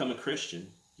 And when you become a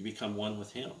Christian, you become one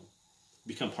with him. You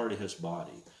become part of his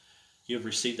body. You have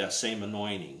received that same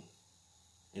anointing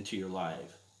into your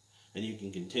life. And you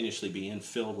can continuously be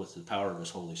infilled with the power of his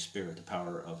Holy Spirit, the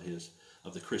power of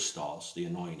the Christos, the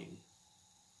anointing,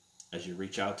 as you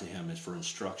reach out to him as for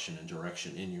instruction and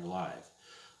direction in your life.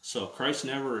 So Christ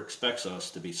never expects us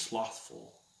to be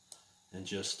slothful and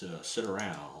just sit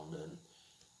around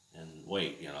and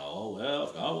wait. Oh, well,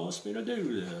 if God wants me to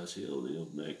do this, he'll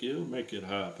make it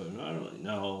happen. I don't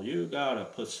know. You gotta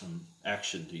put some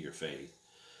action to your faith.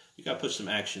 You gotta put some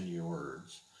action to your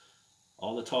words.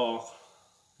 All the talk,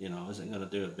 isn't going to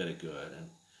do a bit of good.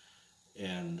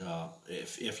 And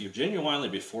if you're genuinely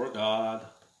before God,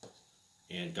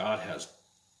 and God has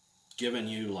given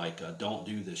you like a "don't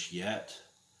do this yet,"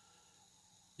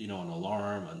 an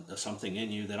alarm and something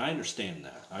in you, then I understand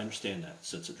that. I understand that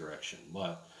sense of direction.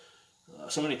 But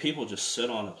so many people just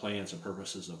sit on the plans and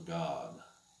purposes of God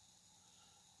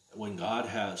when God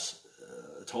has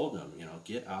told them,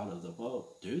 get out of the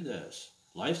boat, do this.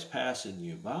 Life's passing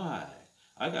you by.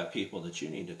 I got people that you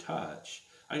need to touch.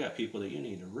 I got people that you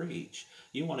need to reach.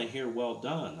 You want to hear "well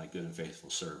done, thy good and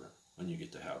faithful servant," when you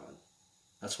get to heaven.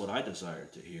 That's what I desire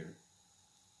to hear.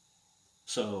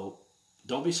 So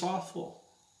don't be slothful.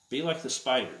 Be like the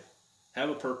spider. Have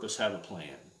a purpose, have a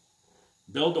plan.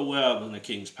 Build a web in the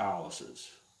king's palaces.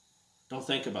 Don't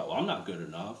think about, well, I'm not good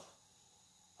enough.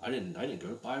 I didn't go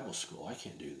to Bible school. I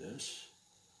can't do this.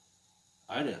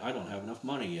 I don't have enough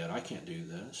money yet. I can't do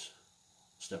this.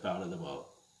 Step out of the boat.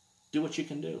 Do what you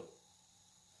can do.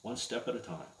 One step at a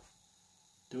time.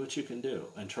 Do what you can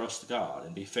do and trust God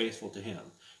and be faithful to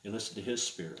him and listen to his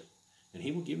Spirit. And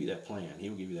he will give you that plan. He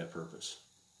will give you that purpose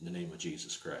in the name of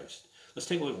Jesus Christ. Let's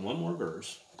take a look at one more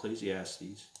verse.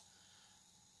 Ecclesiastes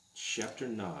chapter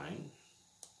 9.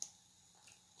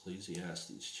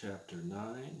 Ecclesiastes chapter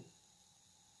 9.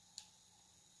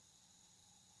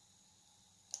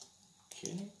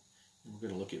 Okay. And we're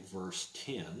going to look at verse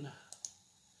 10.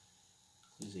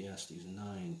 Ecclesiastes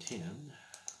 9:10.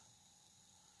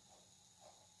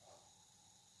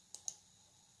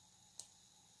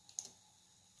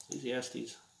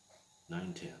 Ecclesiastes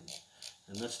 9:10.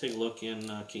 And let's take a look in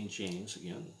King James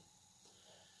again.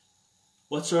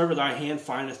 "Whatsoever thy hand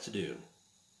findeth to do,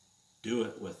 do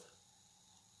it with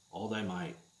all thy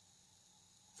might.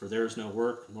 For there is no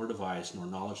work, nor device, nor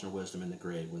knowledge, nor wisdom in the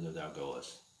grave whither thou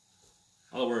goest."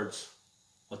 In other words,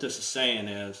 what this is saying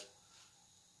is,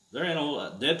 there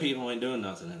ain't dead people ain't doing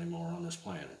nothing anymore on this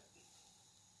planet.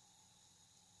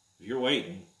 If you're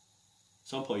waiting, at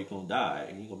some point you're going to die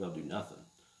and you ain't going to be able to do nothing.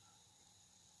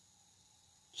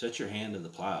 Set your hand to the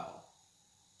plow.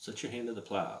 Set your hand to the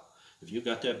plow. If you've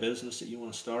got that business that you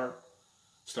want to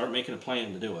start making a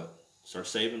plan to do it. Start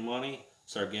saving money,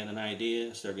 start getting an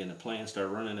idea, start getting a plan, start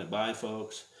running it by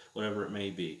folks, whatever it may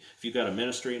be. If you've got a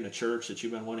ministry in a church that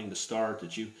you've been wanting to start,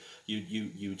 that you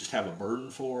just have a burden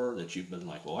for, that you've been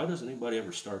like, well, why doesn't anybody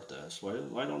ever start this? Why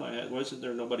isn't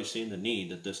there nobody seeing the need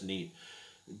that this need?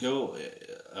 Go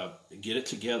get it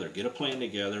together, get a plan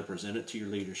together, present it to your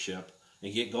leadership,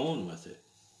 and get going with it.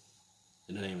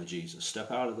 In the name of Jesus,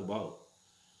 step out of the boat.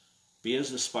 Be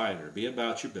as the spider. Be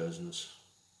about your business.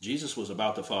 Jesus was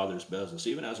about the Father's business.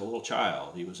 Even as a little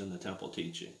child, he was in the temple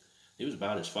teaching. He was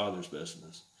about his Father's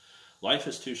business. Life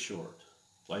is too short.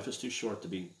 Life is too short to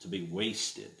be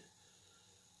wasted.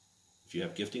 If you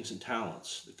have giftings and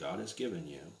talents that God has given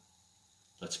you,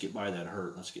 let's get by that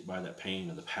hurt. Let's get by that pain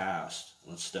of the past.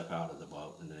 And let's step out of the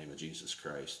boat in the name of Jesus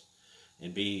Christ.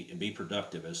 And be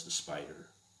productive as the spider.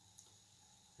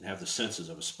 And have the senses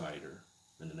of a spider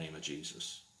in the name of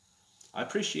Jesus. I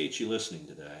appreciate you listening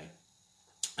today.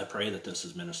 I pray that this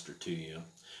has ministered to you,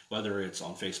 whether it's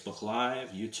on Facebook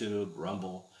Live, YouTube,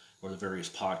 Rumble, or the various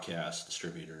podcast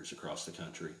distributors across the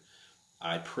country.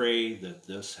 I pray that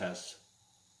this has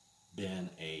been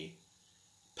a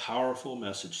powerful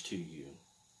message to you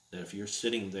that if you're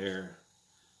sitting there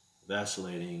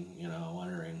vacillating,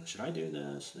 wondering, should I do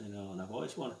this? And I've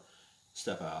always wanted to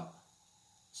step out.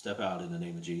 Step out in the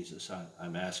name of Jesus.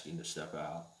 I'm asking to step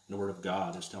out. The Word of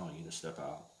God is telling you to step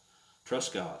out.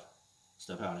 Trust God.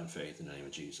 Step out in faith in the name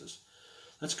of Jesus.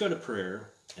 Let's go to prayer,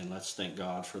 and let's thank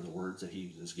God for the words that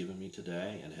He has given me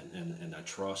today. And I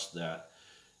trust that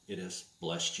it has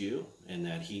blessed you, and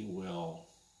that He will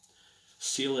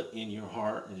seal it in your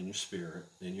heart and in your spirit,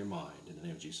 in your mind, in the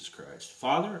name of Jesus Christ.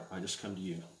 Father, I just come to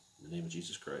you in the name of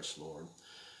Jesus Christ, Lord.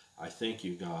 I thank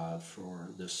you, God, for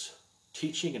this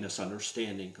teaching and this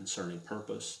understanding concerning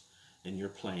purpose and your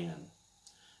plan,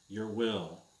 your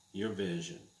will, your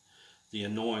vision, the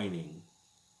anointing.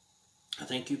 I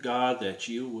thank you, God, that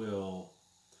you will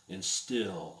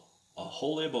instill a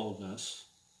holy boldness,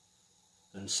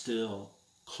 instill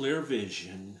clear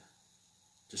vision.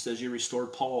 Just as you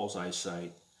restored Paul's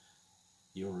eyesight,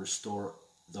 you'll restore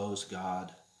those,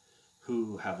 God,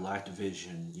 who have lacked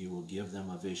vision. You will give them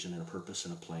a vision and a purpose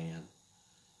and a plan.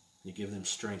 You give them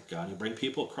strength, God. You bring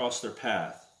people across their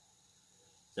path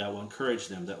that will encourage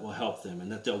them, that will help them,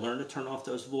 and that they'll learn to turn off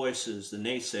those voices, the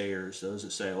naysayers, those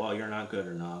that say, oh, you're not good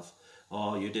enough.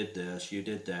 Oh, you did this, you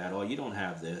did that. Oh, you don't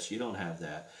have this, you don't have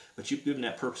that. But you've given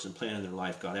that purpose and plan in their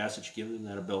life. God, I ask that you give them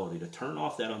that ability to turn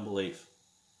off that unbelief.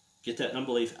 Get that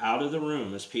unbelief out of the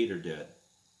room as Peter did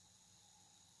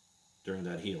during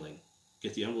that healing.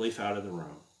 Get the unbelief out of the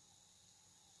room.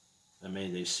 And may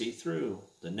they see through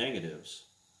the negatives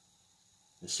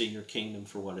and see your kingdom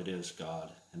for what it is,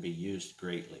 God, and be used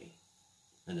greatly.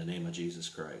 In the name of Jesus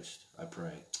Christ, I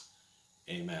pray.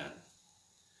 Amen.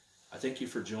 I thank you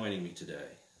for joining me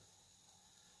today.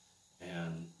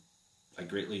 And I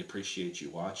greatly appreciate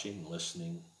you watching and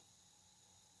listening.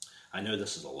 I know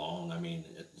this is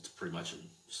it's pretty much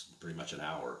an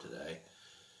hour today.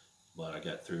 But I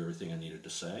got through everything I needed to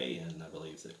say, and I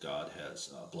believe that God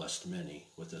has blessed many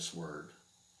with this word.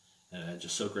 And I'm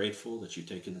just so grateful that you've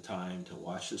taken the time to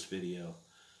watch this video,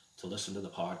 to listen to the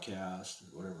podcast,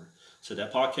 whatever. So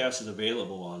that podcast is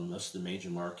available on most of the major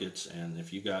markets, and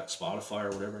if you got Spotify or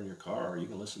whatever in your car, you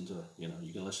can listen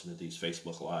to these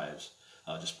Facebook Lives.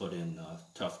 Just put in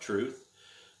Tough Truth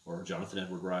or Jonathan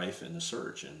Edward Rife in the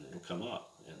search, and it'll come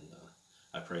up. And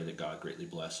I pray that God greatly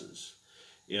blesses.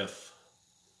 If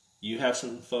you have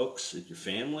some folks at your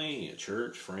family, at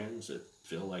church, friends that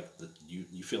feel like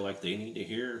you feel like they need to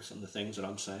hear some of the things that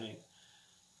I'm saying,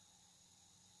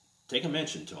 take a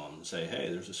mention to them and say, hey,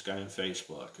 there's this guy on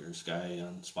Facebook, or this guy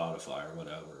on Spotify or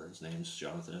whatever. His name's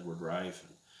Jonathan Edward Rife.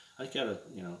 And I gotta,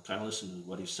 kind of listen to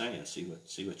what he's saying, see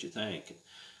what you think.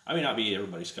 I may not be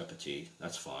everybody's cup of tea.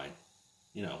 That's fine.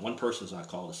 One person's not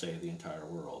called to save the entire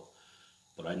world.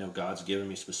 But I know God's given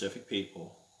me specific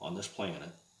people on this planet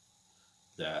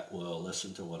that will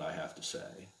listen to what I have to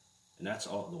say. And that's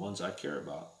all the ones I care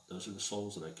about. Those are the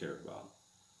souls that I care about.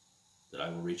 That I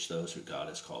will reach those who God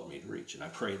has called me to reach. And I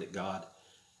pray that God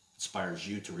inspires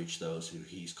you to reach those who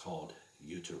He's called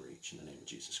you to reach in the name of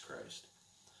Jesus Christ.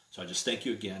 So I just thank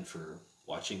you again for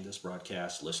watching this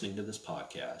broadcast, listening to this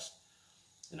podcast.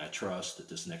 And I trust that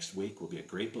this next week will be a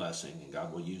great blessing, and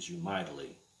God will use you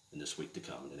mightily in this week to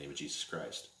come in the name of Jesus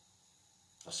Christ.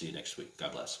 I'll see you next week.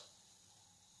 God bless.